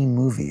not many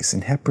movies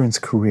in Hepburn's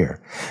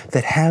career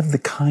that have the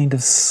kind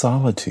of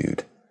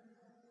solitude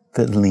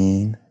that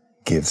Lean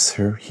gives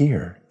her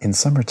here in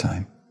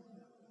Summertime.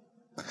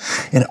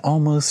 An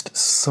almost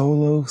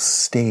solo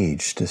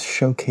stage to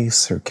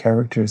showcase her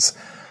character's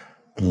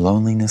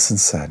loneliness and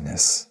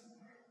sadness,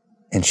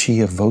 and she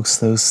evokes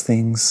those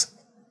things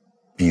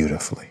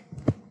beautifully.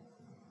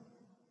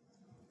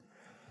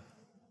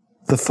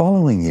 The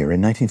following year,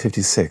 in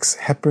 1956,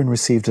 Hepburn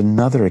received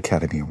another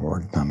Academy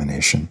Award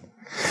nomination,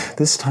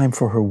 this time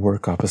for her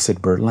work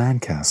opposite Burt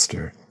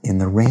Lancaster in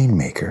The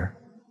Rainmaker.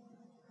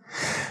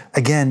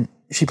 Again,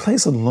 she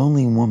plays a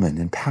lonely woman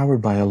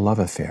empowered by a love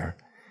affair,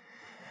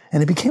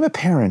 and it became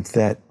apparent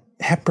that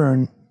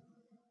Hepburn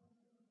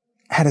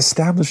had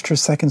established her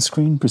second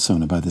screen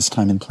persona by this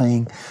time in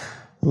playing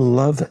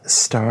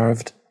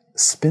love-starved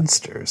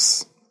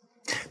spinsters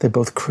that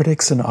both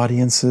critics and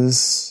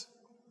audiences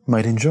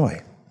might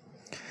enjoy.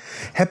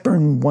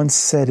 Hepburn once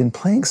said in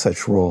playing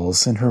such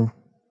roles in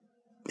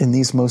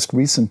these most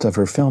recent of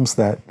her films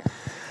that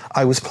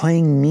I was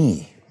playing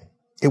me.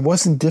 It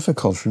wasn't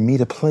difficult for me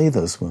to play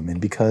those women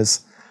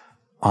because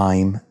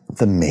I'm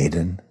the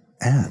maiden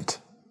aunt.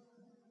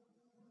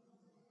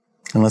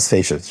 And let's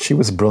face it, she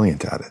was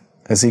brilliant at it,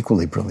 as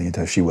equally brilliant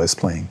as she was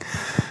playing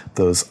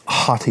those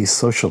haughty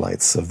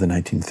socialites of the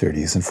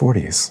 1930s and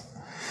 40s.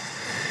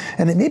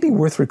 And it may be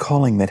worth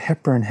recalling that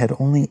Hepburn had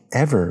only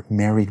ever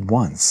married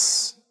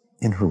once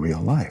in her real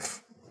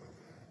life,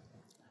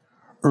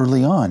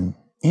 early on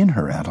in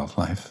her adult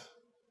life,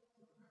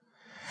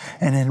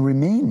 and had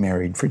remained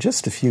married for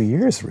just a few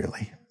years,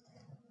 really,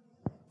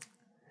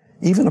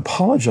 even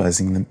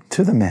apologizing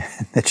to the man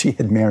that she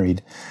had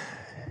married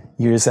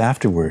years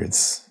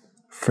afterwards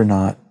for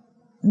not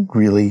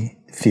really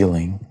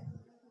feeling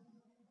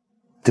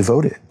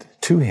devoted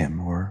to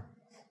him or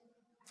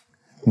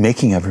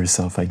making of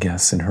herself, I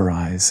guess, in her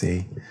eyes,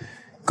 a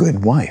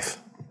good wife.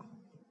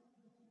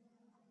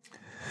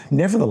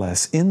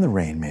 Nevertheless, in The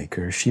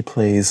Rainmaker, she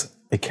plays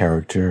a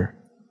character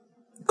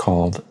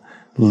called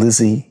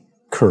Lizzie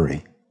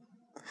Curry,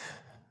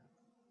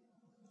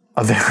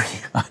 a very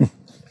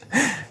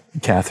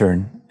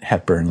Katharine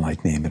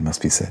Hepburn-like name, it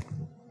must be said.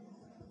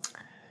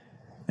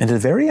 And a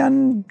very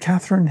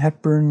un-Katharine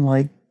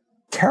Hepburn-like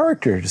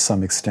character to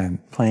some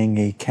extent, playing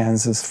a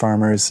Kansas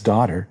farmer's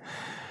daughter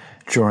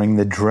during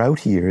the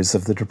drought years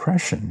of the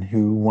Depression,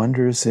 who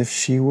wonders if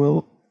she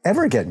will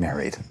ever get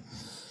married.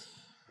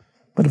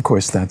 But of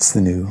course, that's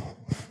the new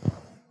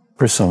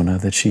persona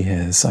that she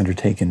has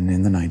undertaken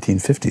in the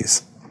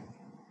 1950s.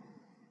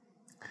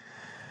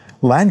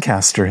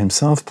 Lancaster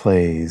himself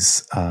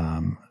plays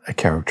a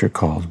character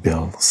called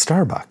Bill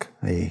Starbuck,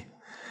 a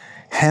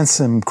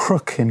handsome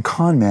crook and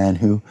con man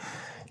who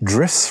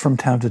drifts from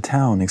town to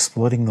town,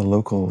 exploiting the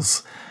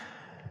locals'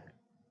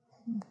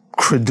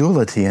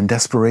 credulity and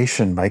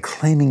desperation by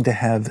claiming to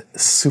have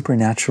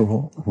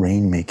supernatural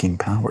rain-making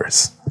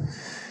powers.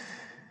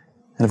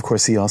 And of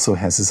course, he also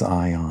has his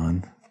eye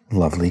on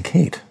lovely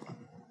Kate.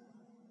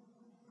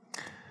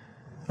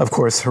 Of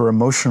course, her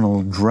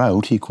emotional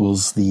drought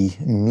equals the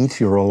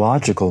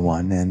meteorological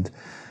one, and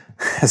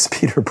as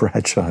Peter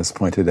Bradshaw has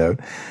pointed out,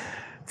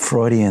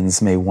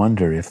 Freudians may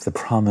wonder if the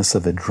promise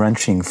of a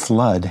drenching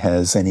flood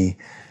has any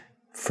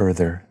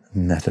further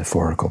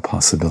metaphorical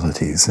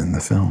possibilities in the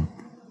film.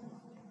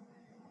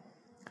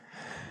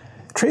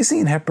 Tracy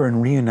and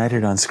Hepburn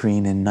reunited on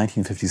screen in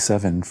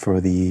 1957 for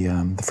the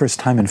first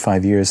time in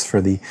 5 years for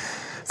the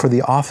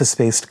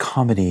office-based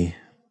comedy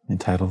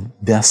entitled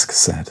Desk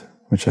Set,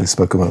 which I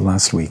spoke about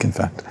last week, in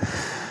fact.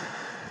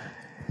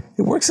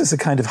 It works as a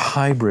kind of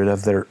hybrid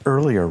of their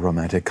earlier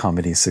romantic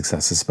comedy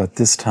successes, but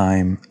this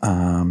time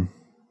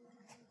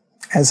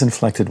as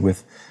inflected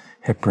with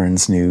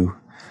Hepburn's new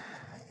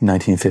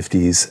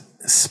 1950s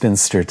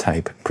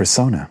spinster-type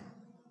persona.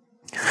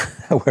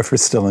 However,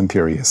 still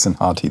imperious and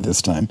haughty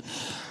this time,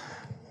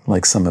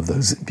 like some of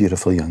those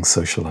beautiful young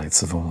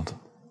socialites of old.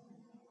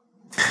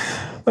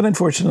 But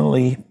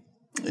unfortunately,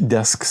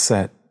 Desk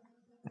Set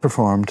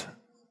performed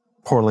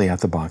poorly at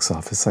the box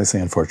office. I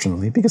say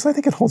unfortunately, because I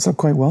think it holds up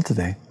quite well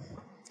today.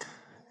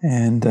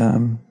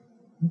 And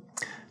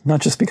not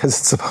just because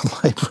it's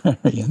about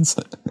librarians,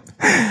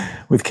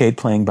 with Kate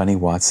playing Bunny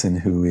Watson,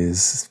 who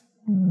is,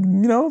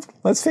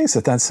 let's face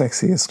it, that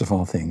sexiest of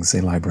all things,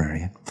 a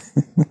librarian.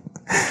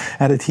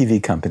 At a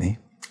TV company,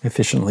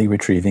 efficiently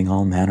retrieving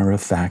all manner of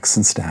facts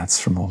and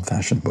stats from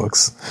old-fashioned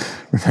books.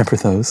 Remember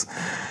those?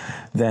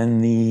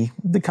 Then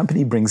the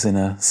company brings in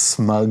a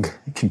smug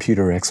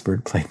computer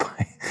expert played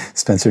by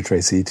Spencer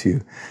Tracy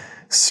to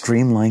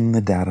streamline the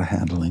data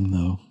handling,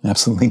 though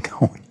absolutely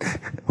no one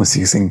was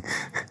using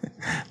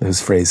those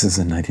phrases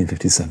in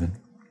 1957.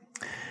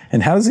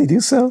 And how does he do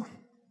so?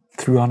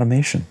 Through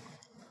automation,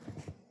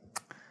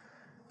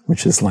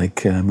 which is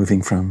like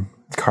moving from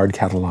card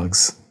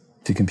catalogs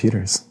to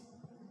computers.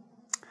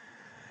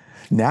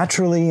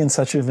 Naturally, in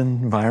such an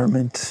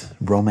environment,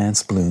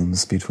 romance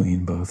blooms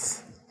between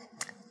both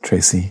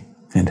Tracy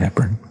and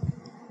Hepburn.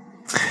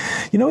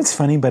 It's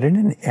funny, but in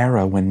an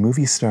era when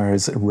movie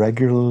stars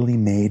regularly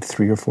made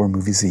 3 or 4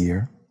 movies a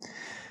year,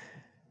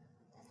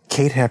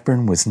 Kate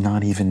Hepburn was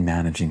not even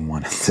managing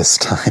one at this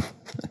time.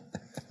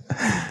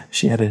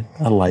 She had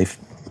a life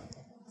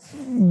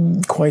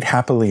quite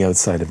happily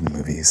outside of the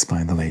movies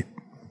by the late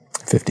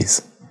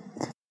 50s.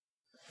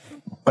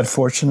 But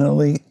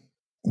fortunately,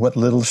 what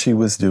little she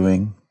was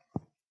doing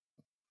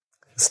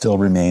still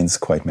remains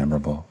quite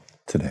memorable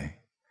today.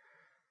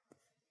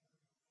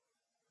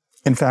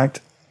 In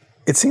fact,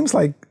 it seems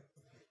like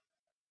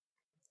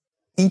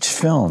each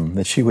film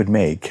that she would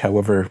make,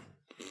 however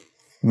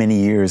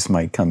many years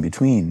might come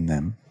between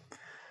them,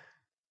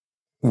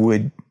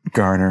 would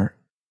garner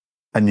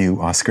a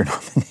new Oscar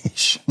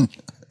nomination.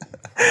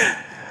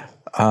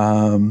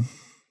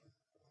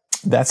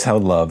 That's how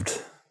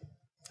loved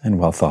and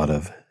well thought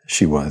of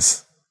she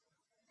was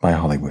by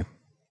Hollywood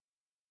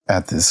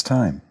at this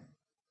time.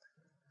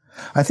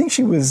 I think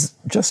she was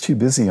just too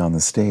busy on the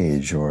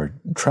stage or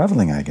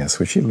traveling, I guess,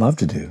 which she loved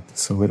to do.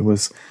 So it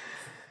was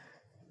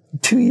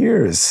 2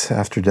 years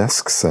after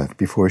Desk Set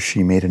before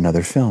she made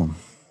another film.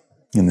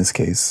 In this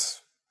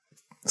case,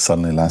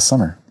 Suddenly Last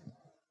Summer,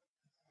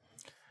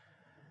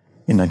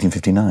 in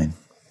 1959.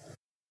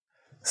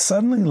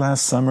 Suddenly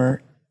Last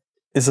Summer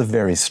is a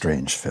very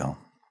strange film.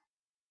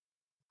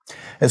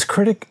 As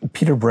critic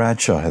Peter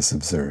Bradshaw has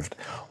observed,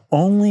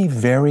 only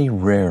very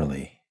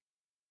rarely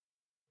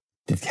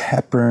did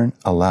Hepburn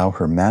allow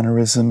her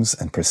mannerisms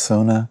and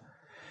persona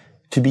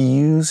to be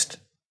used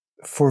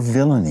for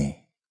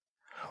villainy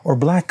or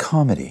black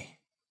comedy.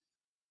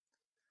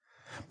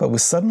 But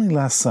with Suddenly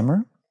Last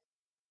Summer,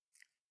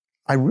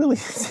 I really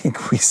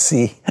think we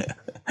see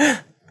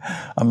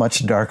a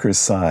much darker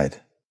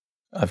side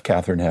of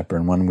Katharine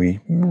Hepburn, one we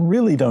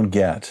really don't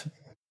get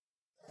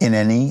in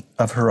any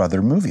of her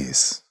other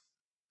movies.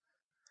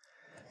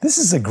 This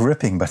is a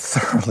gripping but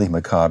thoroughly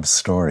macabre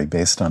story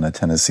based on a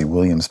Tennessee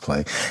Williams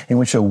play in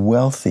which a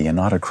wealthy and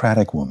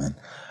autocratic woman,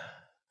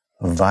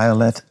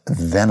 Violet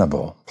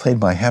Venable, played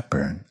by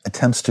Hepburn,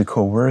 attempts to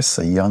coerce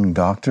a young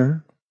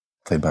doctor,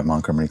 played by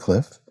Montgomery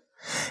Clift,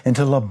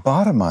 into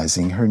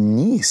lobotomizing her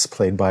niece,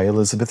 played by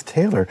Elizabeth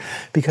Taylor,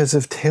 because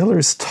of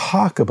Taylor's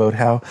talk about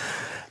how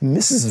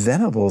Mrs.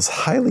 Venable's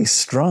highly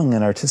strung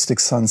and artistic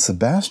son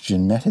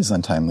Sebastian met his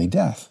untimely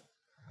death.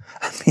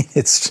 I mean,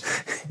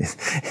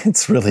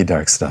 it's really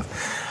dark stuff.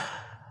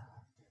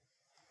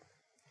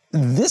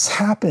 This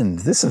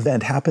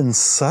event happened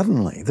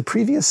suddenly, the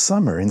previous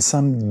summer, in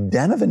some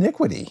den of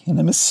iniquity, in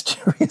a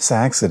mysterious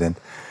accident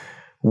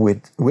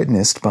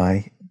witnessed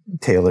by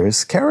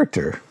Taylor's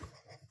character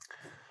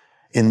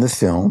in the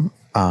film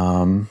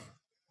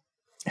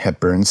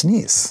Hepburn's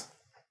Niece.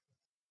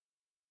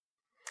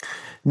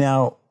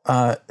 Now,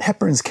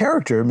 Hepburn's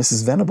character,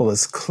 Mrs. Venable,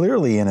 is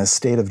clearly in a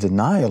state of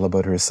denial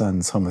about her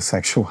son's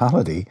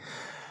homosexuality,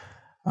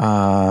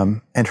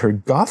 and her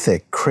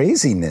gothic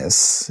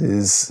craziness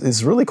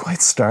is really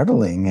quite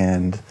startling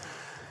and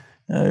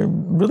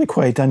really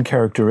quite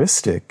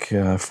uncharacteristic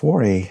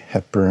for a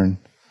Hepburn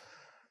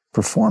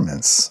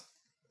performance.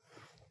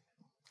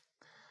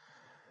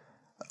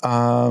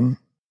 For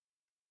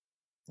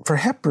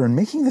Hepburn,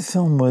 making the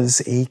film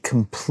was a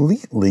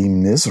completely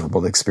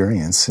miserable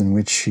experience in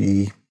which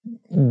she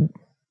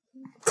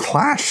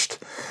clashed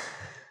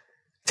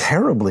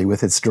terribly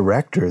with its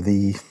director,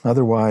 the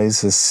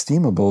otherwise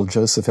estimable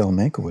Joseph L.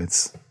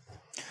 Mankiewicz.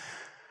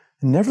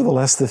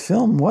 Nevertheless, the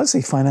film was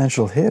a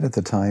financial hit at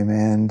the time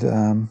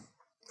and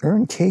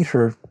earned Kate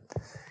her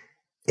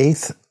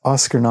 8th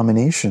Oscar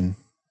nomination,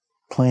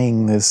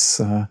 playing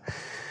this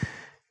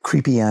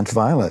creepy Aunt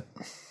Violet.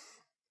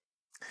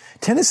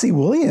 Tennessee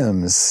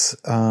Williams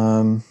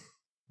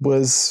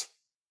was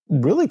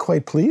really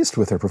quite pleased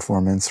with her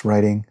performance,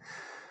 writing,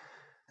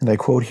 and I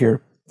quote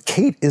here,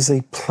 "Kate is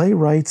a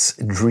playwright's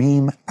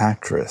dream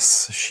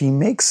actress. She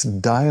makes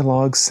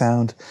dialogue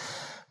sound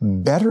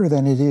better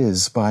than it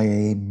is by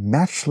a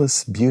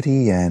matchless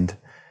beauty and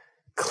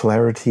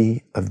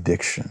clarity of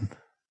diction,"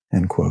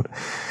 end quote.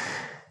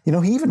 You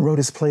know, he even wrote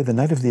his play The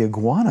Night of the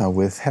Iguana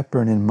with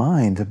Hepburn in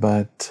mind,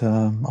 but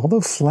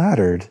although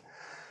flattered,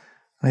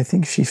 I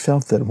think she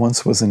felt that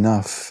once was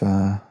enough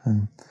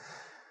and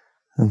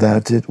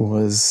that it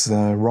was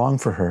wrong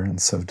for her,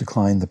 and so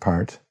declined the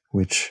part,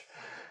 which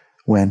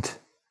went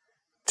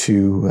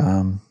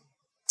to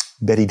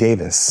Bette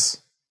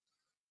Davis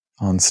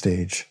on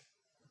stage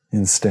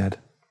instead.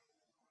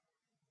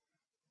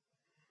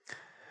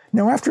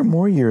 Now, after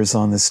more years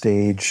on the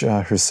stage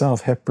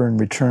herself, Hepburn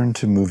returned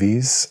to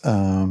movies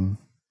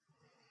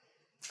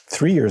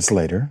 3 years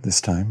later,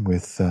 this time,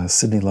 with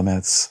Sidney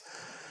Lumet's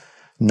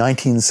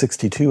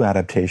 1962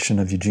 adaptation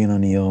of Eugene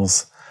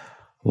O'Neill's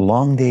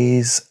Long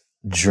Day's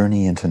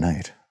Journey into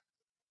Night.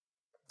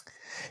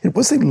 It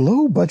was a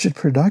low-budget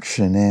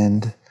production,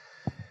 and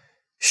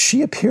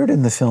she appeared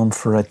in the film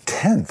for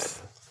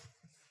 1/10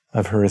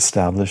 of her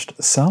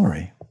established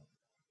salary.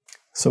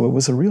 So it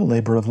was a real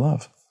labor of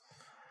love.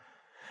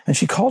 And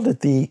she called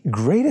it the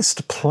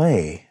greatest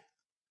play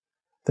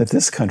that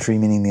this country,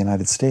 meaning the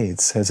United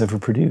States, has ever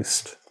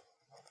produced.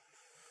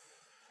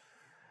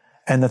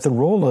 And that the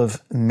role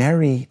of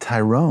Mary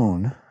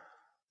Tyrone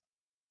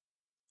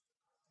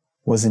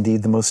was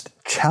indeed the most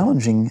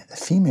challenging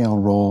female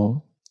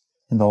role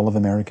in all of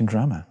American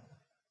drama.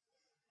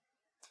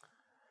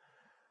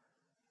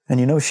 And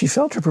you know, she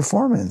felt her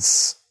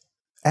performance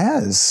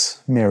as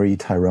Mary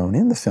Tyrone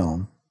in the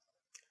film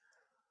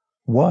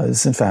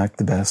was, in fact,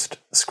 the best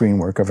screen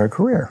work of her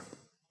career.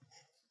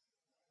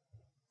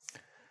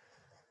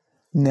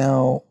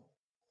 Now,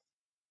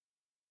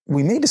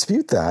 we may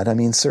dispute that. I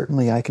mean,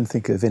 certainly I can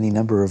think of any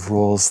number of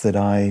roles that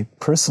I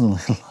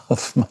personally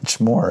love much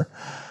more.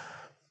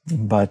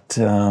 But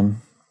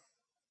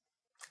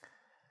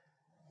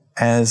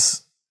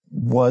as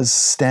was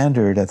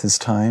standard at this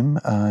time,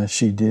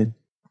 she did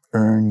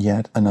earn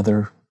yet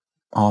another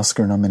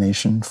Oscar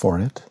nomination for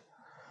it,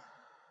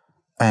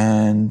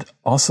 and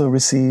also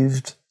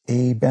received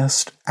a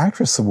Best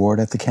Actress award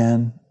at the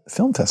Cannes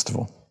Film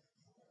Festival.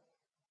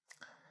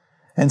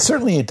 And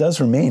certainly it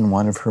does remain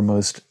one of her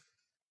most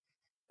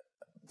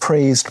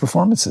praised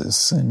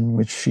performances, in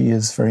which she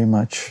is very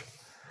much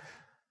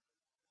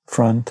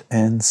front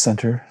and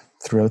center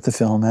throughout the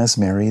film as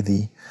Mary,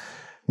 the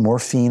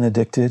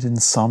morphine-addicted,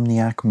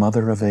 insomniac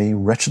mother of a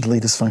wretchedly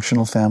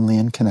dysfunctional family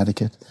in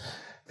Connecticut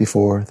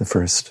before the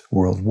First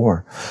World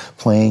War,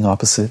 playing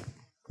opposite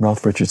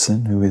Ralph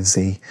Richardson, who is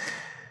a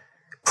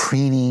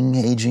preening,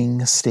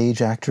 aging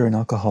stage actor and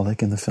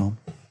alcoholic in the film.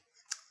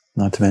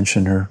 Not to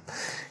mention her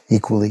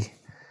equally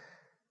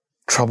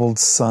troubled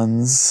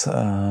sons,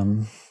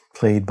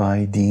 played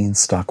by Dean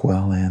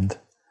Stockwell and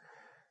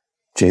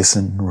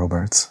Jason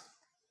Robards.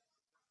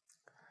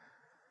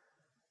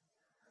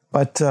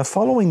 But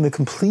following the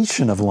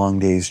completion of Long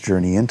Day's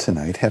Journey into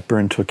Night,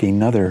 Hepburn took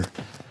another,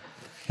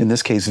 in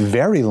this case,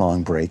 very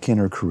long break in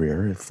her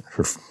career,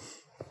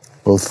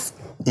 both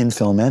in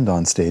film and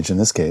on stage in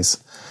this case,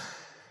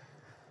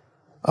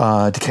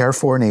 to care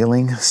for and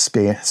ailing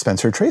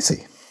Spencer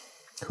Tracy,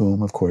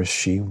 whom, of course,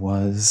 she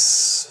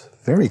was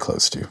very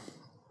close to.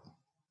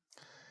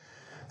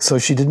 So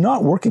she did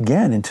not work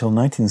again until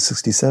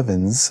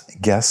 1967's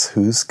Guess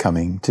Who's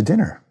Coming to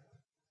Dinner,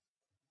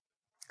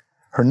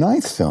 her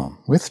 9th film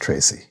with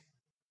Tracy,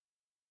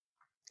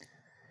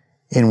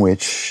 in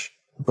which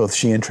both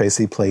she and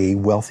Tracy play a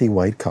wealthy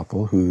white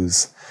couple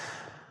whose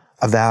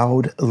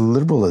avowed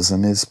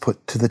liberalism is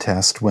put to the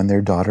test when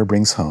their daughter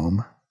brings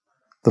home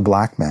the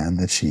black man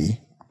that she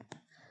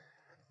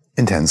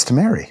intends to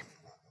marry,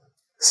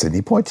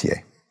 Sidney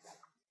Poitier.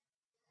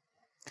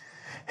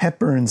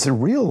 Hepburn's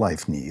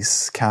real-life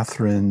niece,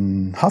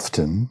 Katharine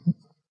Hepburn,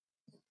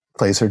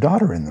 plays her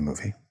daughter in the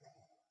movie.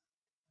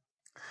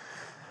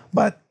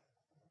 But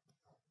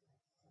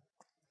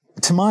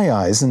to my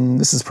eyes, and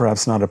this is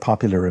perhaps not a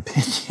popular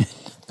opinion,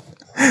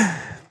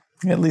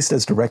 at least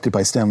as directed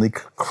by Stanley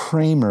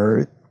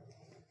Kramer,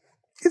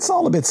 it's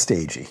all a bit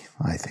stagey,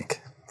 I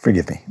think.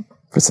 Forgive me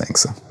for saying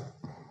so.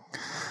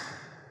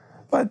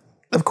 But,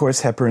 of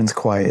course, Hepburn's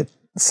quiet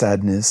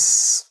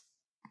sadness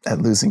at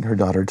losing her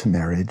daughter to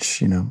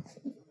marriage,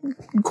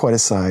 quite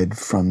aside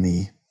from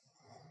the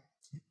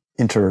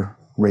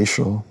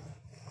interracial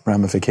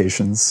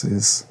ramifications,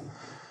 is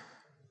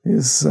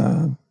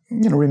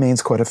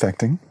remains quite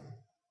affecting.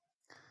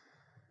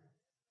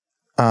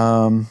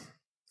 And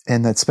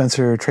that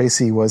Spencer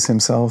Tracy was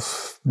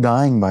himself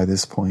dying by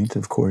this point,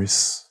 of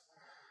course,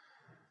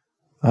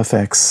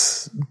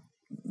 affects,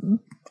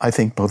 I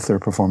think, both their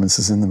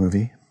performances in the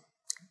movie,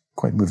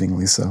 quite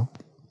movingly so.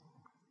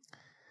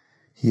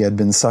 He had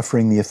been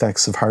suffering the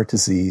effects of heart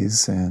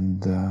disease,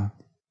 and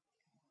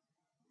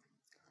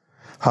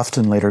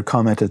Houghton later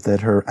commented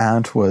that her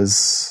aunt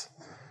was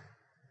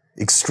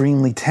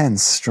extremely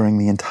tense during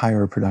the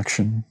entire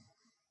production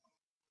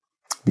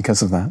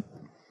because of that.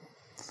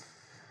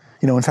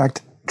 In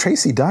fact,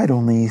 Tracy died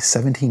only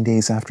 17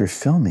 days after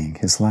filming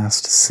his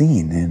last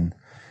scene in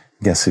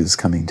Guess Who's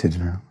Coming to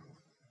Dinner.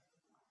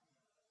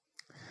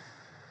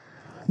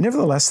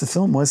 Nevertheless, the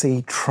film was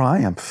a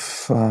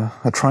triumph,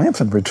 a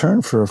triumphant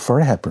return for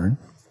Hepburn,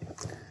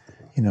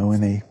 in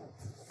a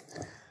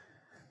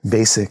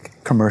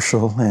basic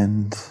commercial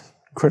and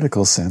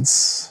critical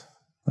sense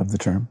of the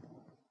term,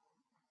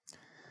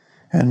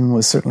 and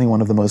was certainly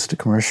one of the most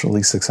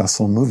commercially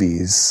successful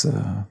movies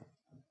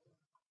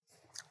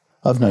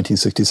of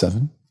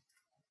 1967,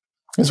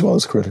 as well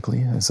as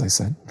critically, as I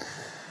said.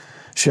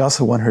 She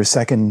also won her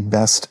second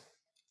Best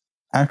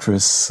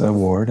Actress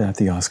award at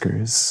the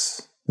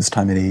Oscars, this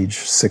time at age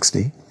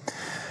 60,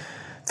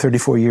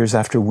 34 years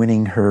after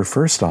winning her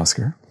first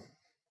Oscar.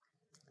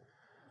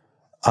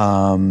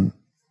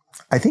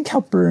 I think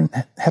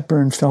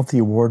Hepburn felt the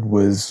award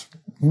was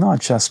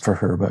not just for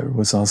her, but it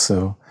was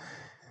also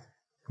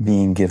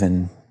being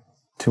given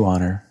to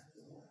honor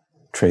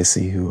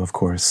Tracy, who, of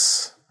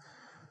course,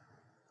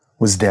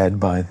 was dead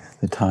by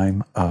the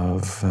time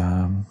of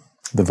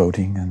the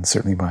voting, and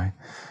certainly by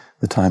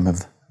the time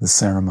of the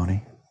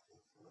ceremony.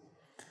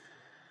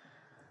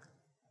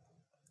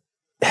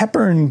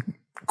 Hepburn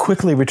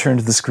quickly returned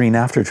to the screen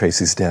after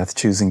Tracy's death,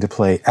 choosing to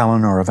play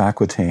Eleanor of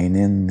Aquitaine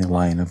in The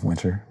Lion of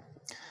Winter,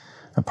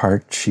 a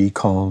part she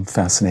called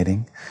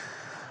fascinating.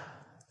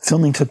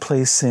 Filming took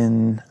place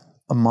in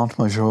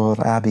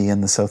Montmajour Abbey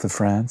in the south of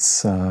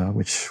France,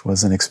 which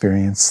was an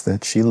experience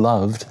that she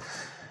loved,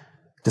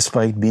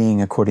 despite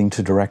being, according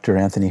to director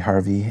Anthony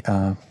Harvey,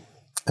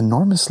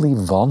 enormously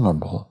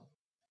vulnerable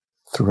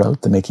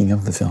throughout the making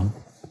of the film,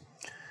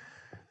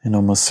 and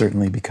almost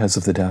certainly because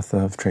of the death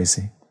of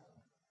Tracy.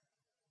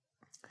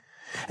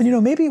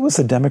 And, maybe it was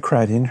a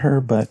Democrat in her,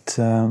 but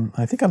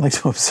I think I'd like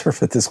to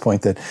observe at this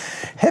point that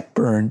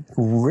Hepburn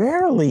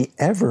rarely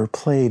ever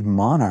played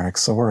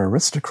monarchs or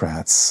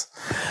aristocrats.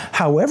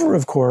 However,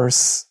 of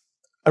course,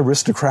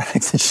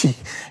 aristocratic that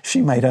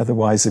she might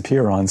otherwise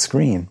appear on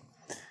screen,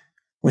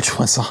 which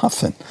was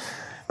often.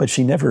 But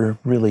she never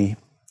really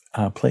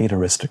played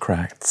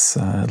aristocrats,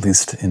 at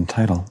least in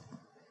title.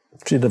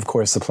 She did, of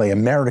course, play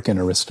American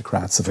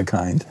aristocrats of a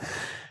kind,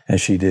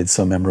 as she did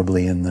so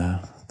memorably in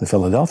the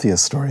Philadelphia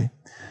story.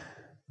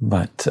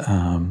 But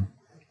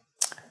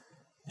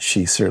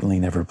she certainly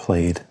never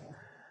played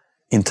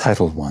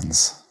entitled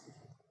ones.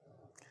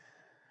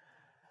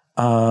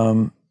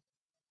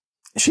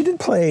 She did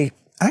play,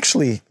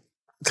 actually,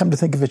 come to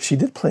think of it, she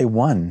did play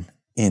one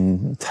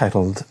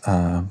entitled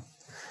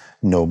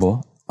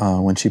noble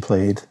when she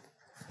played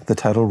the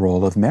title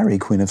role of Mary,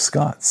 Queen of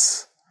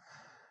Scots,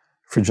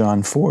 for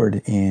John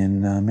Ford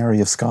in Mary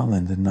of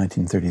Scotland in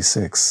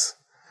 1936.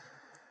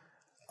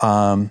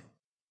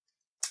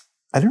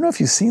 I don't know if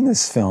you've seen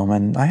this film,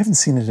 and I haven't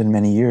seen it in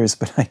many years,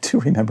 but I do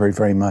remember it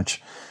very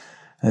much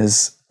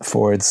as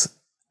Ford's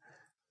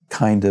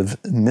kind of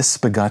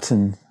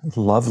misbegotten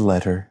love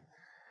letter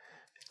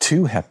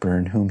to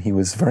Hepburn, whom he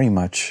was very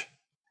much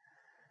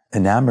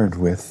enamored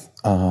with,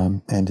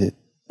 and it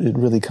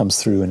really comes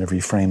through in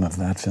every frame of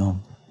that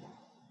film.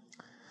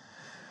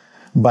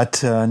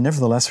 But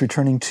nevertheless,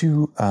 returning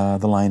to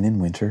The Lion in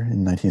Winter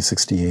in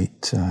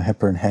 1968,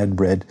 Hepburn had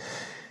read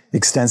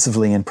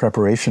extensively in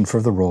preparation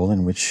for the role,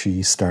 in which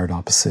she starred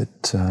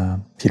opposite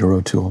Peter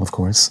O'Toole, of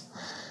course,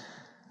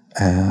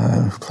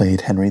 who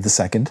played Henry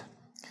II.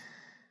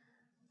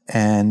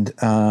 And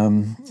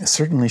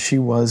certainly she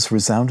was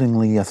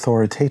resoundingly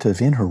authoritative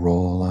in her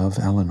role of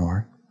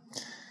Eleanor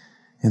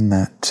in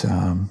that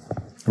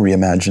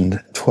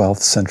reimagined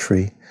 12th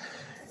century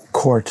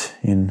court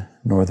in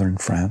northern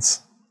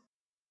France.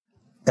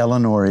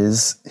 Eleanor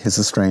is his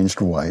estranged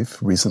wife,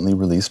 recently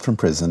released from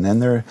prison,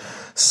 and their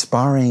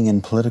sparring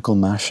and political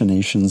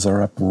machinations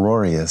are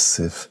uproarious,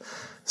 if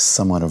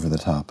somewhat over the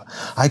top.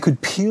 "I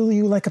could peel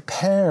you like a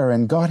pear,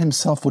 and God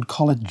himself would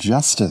call it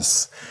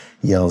justice,"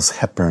 yells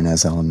Hepburn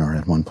as Eleanor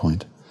at one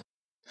point.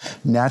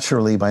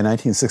 Naturally, by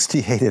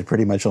 1968, it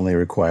pretty much only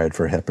required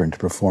for Hepburn to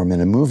perform in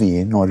a movie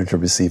in order to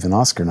receive an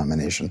Oscar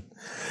nomination.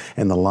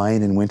 And The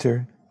Lion in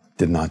Winter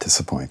did not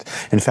disappoint.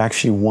 In fact,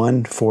 she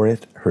won for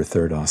it her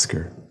third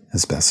Oscar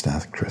as Best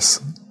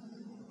Actress.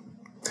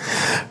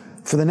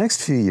 For the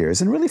next few years,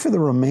 and really for the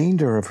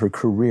remainder of her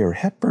career,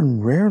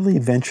 Hepburn rarely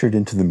ventured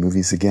into the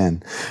movies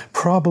again.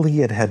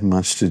 Probably it had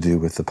much to do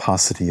with the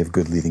paucity of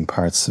good leading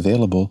parts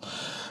available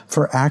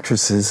for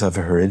actresses of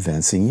her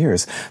advancing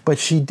years. But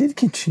she did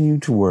continue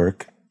to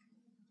work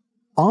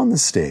on the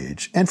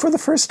stage, and for the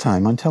first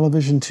time on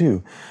television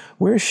too,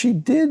 where she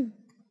did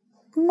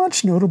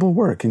much notable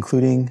work,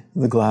 including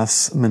The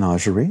Glass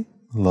Menagerie,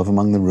 Love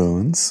Among the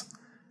Ruins,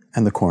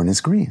 and The Corn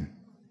is Green.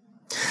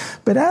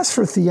 But as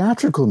for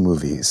theatrical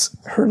movies,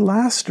 her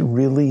last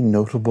really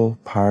notable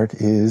part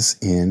is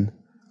in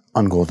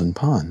On Golden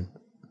Pond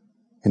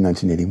in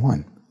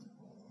 1981.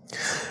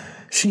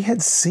 She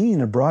had seen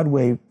a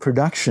Broadway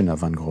production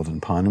of On Golden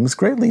Pond and was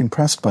greatly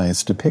impressed by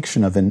its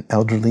depiction of an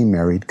elderly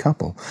married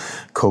couple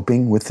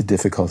coping with the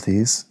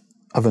difficulties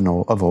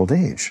of old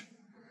age.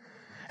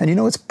 And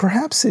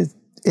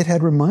it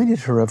had reminded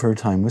her of her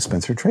time with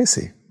Spencer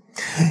Tracy.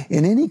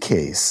 In any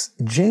case,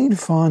 Jane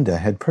Fonda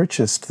had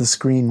purchased the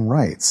screen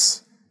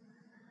rights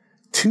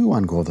to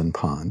On Golden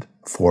Pond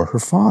for her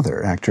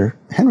father, actor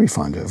Henry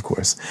Fonda, of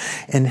course,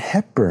 and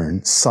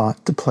Hepburn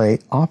sought to play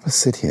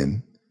opposite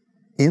him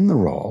in the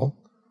role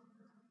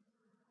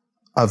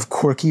of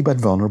quirky but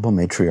vulnerable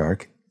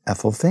matriarch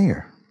Ethel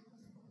Thayer.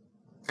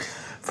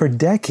 For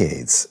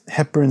decades,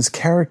 Hepburn's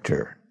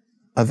character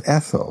of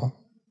Ethel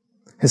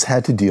has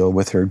had to deal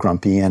with her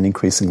grumpy and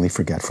increasingly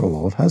forgetful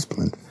old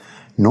husband,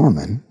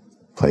 Norman,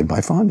 played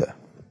by Fonda.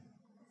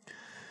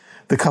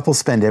 The couple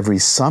spend every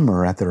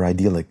summer at their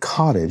idyllic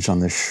cottage on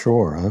the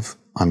shore of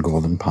On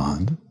Golden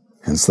Pond,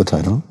 hence the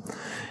title,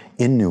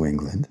 in New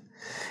England,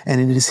 and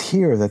it is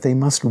here that they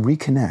must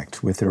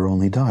reconnect with their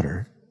only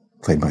daughter,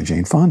 played by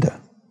Jane Fonda.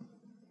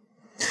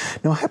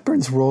 Now,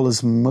 Hepburn's role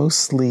is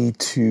mostly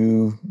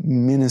to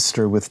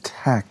minister with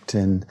tact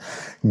and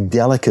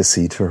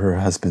delicacy to her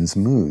husband's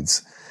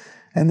moods,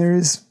 and there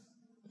is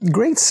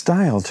great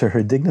style to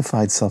her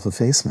dignified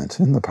self-effacement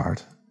in the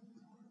part.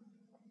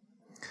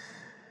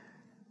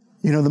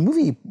 You know, the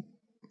movie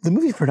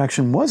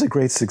production was a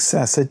great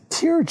success, a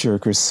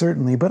tearjerker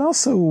certainly, but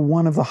also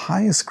one of the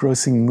highest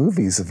grossing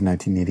movies of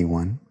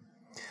 1981.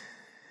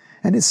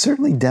 And it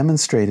certainly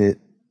demonstrated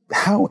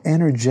how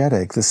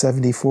energetic the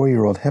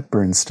 74-year-old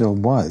Hepburn still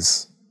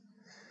was.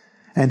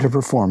 And her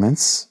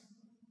performance,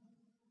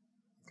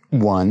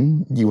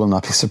 won, you will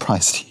not be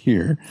surprised to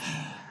hear,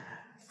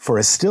 for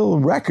a still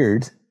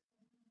record,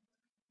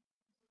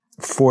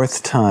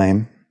 4th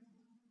time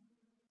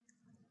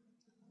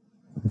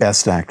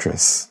Best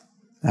Actress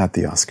at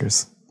the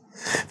Oscars.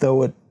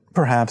 Though it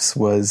perhaps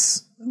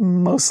was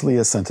mostly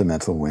a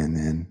sentimental win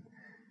in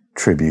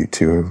tribute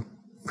to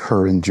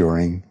her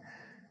enduring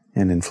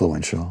and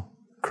influential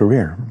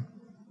career.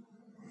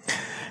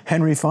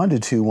 Henry Fonda,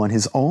 too, won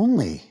his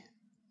only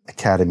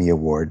Academy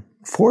Award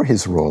for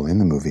his role in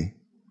the movie.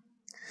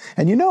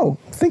 And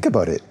think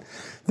about it.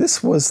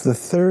 This was the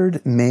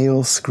 3rd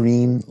male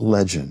screen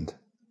legend,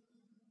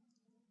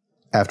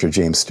 after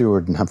James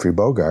Stewart and Humphrey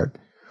Bogart,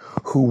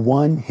 who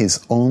won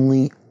his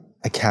only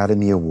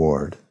Academy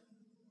Award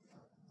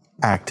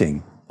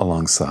acting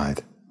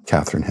alongside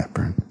Katharine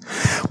Hepburn,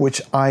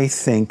 which I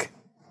think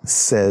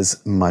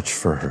says much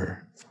for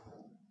her.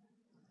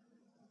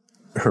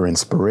 Her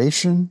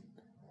inspiration,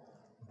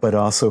 but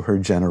also her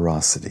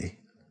generosity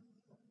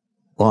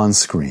on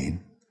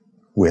screen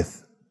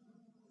with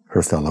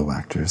her fellow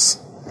actors.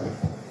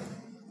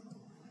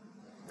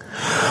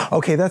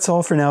 Okay, that's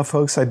all for now,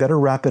 folks. I better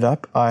wrap it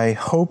up. I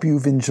hope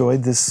you've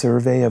enjoyed this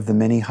survey of the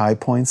many high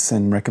points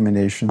and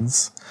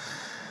recommendations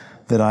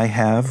that I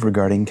have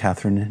regarding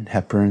Katharine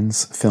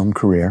Hepburn's film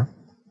career.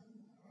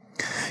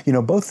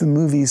 Both the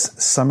movies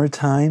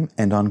Summertime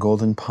and On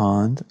Golden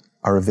Pond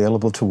are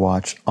available to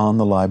watch on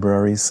the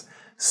library's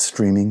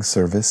streaming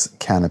service,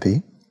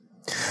 Canopy.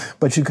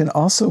 But you can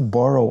also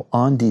borrow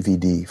on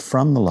DVD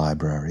from the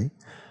library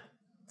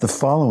the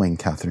following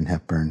Katharine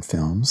Hepburn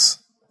films: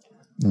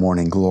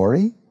 Morning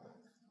Glory,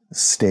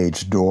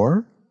 Stage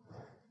Door,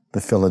 The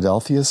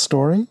Philadelphia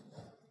Story,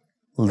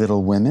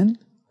 Little Women,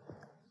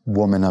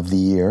 Woman of the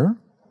Year,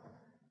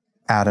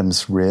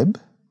 Adam's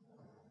Rib,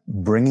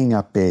 Bringing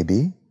Up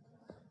Baby,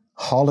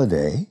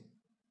 Holiday,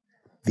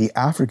 The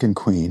African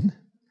Queen,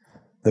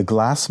 The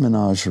Glass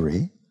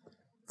Menagerie,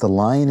 The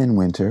Lion in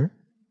Winter,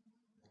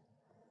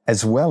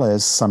 as well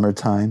as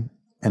Summertime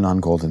and On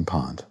Golden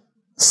Pond.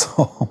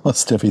 So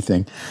almost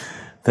everything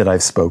that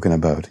I've spoken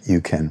about you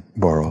can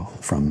borrow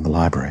from the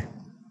library.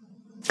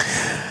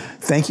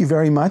 Thank you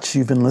very much.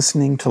 You've been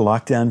listening to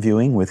Lockdown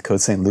Viewing with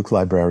Côte St. Luc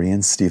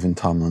librarian Steven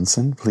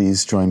Tomlinson.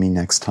 Please join me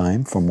next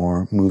time for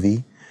more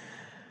movie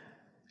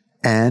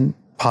and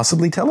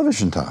possibly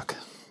television talk.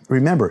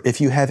 Remember,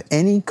 if you have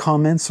any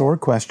comments or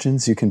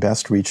questions, you can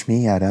best reach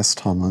me at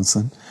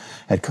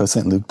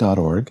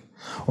stomlinson@cotestluc.org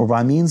or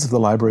by means of the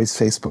library's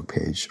Facebook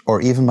page, or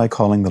even by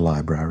calling the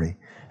library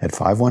at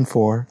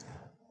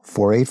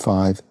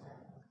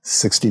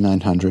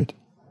 514-485-6900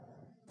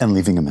 and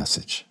leaving a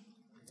message.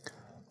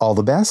 All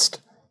the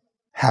best,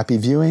 happy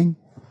viewing,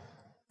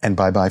 and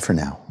bye-bye for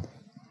now.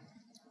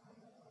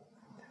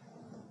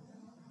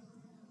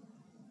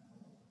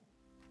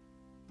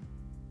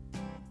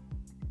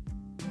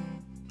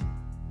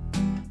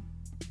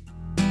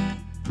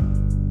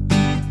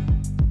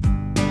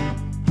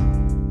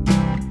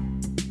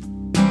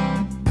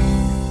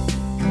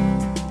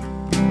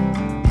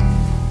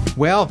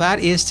 Well, that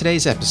is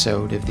today's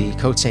episode of the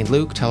Côte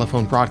Saint-Luc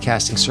Telephone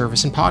Broadcasting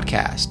Service and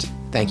Podcast.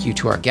 Thank you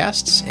to our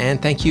guests,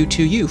 and thank you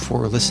to you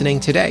for listening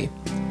today.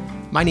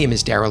 My name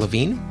is Darrell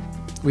Levine.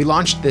 We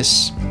launched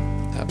this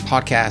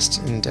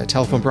podcast and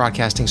telephone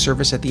broadcasting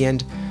service at the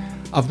end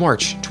of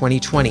March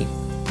 2020.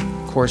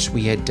 Of course,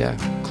 we had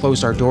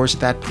closed our doors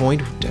at that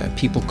point.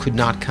 People could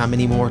not come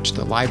anymore to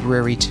the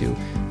library to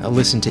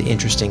listen to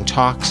interesting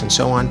talks and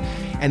so on.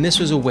 And this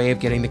was a way of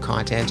getting the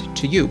content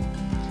to you.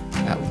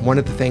 One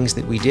of the things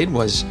that we did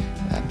was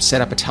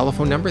set up a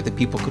telephone number that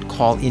people could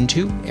call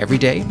into every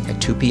day at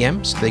 2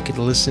 p.m. so they could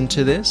listen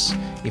to this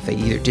if they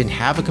either didn't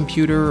have a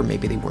computer or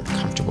maybe they weren't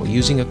comfortable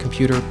using a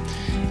computer.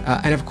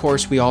 And of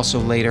course, we also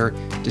later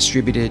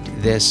distributed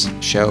this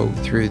show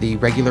through the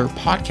regular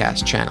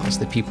podcast channels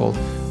that people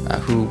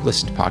who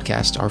listen to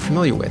podcasts are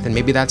familiar with. And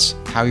maybe that's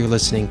how you're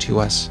listening to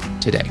us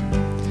today.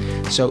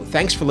 So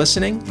thanks for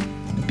listening.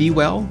 Be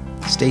well,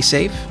 stay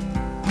safe,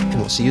 and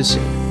we'll see you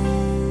soon.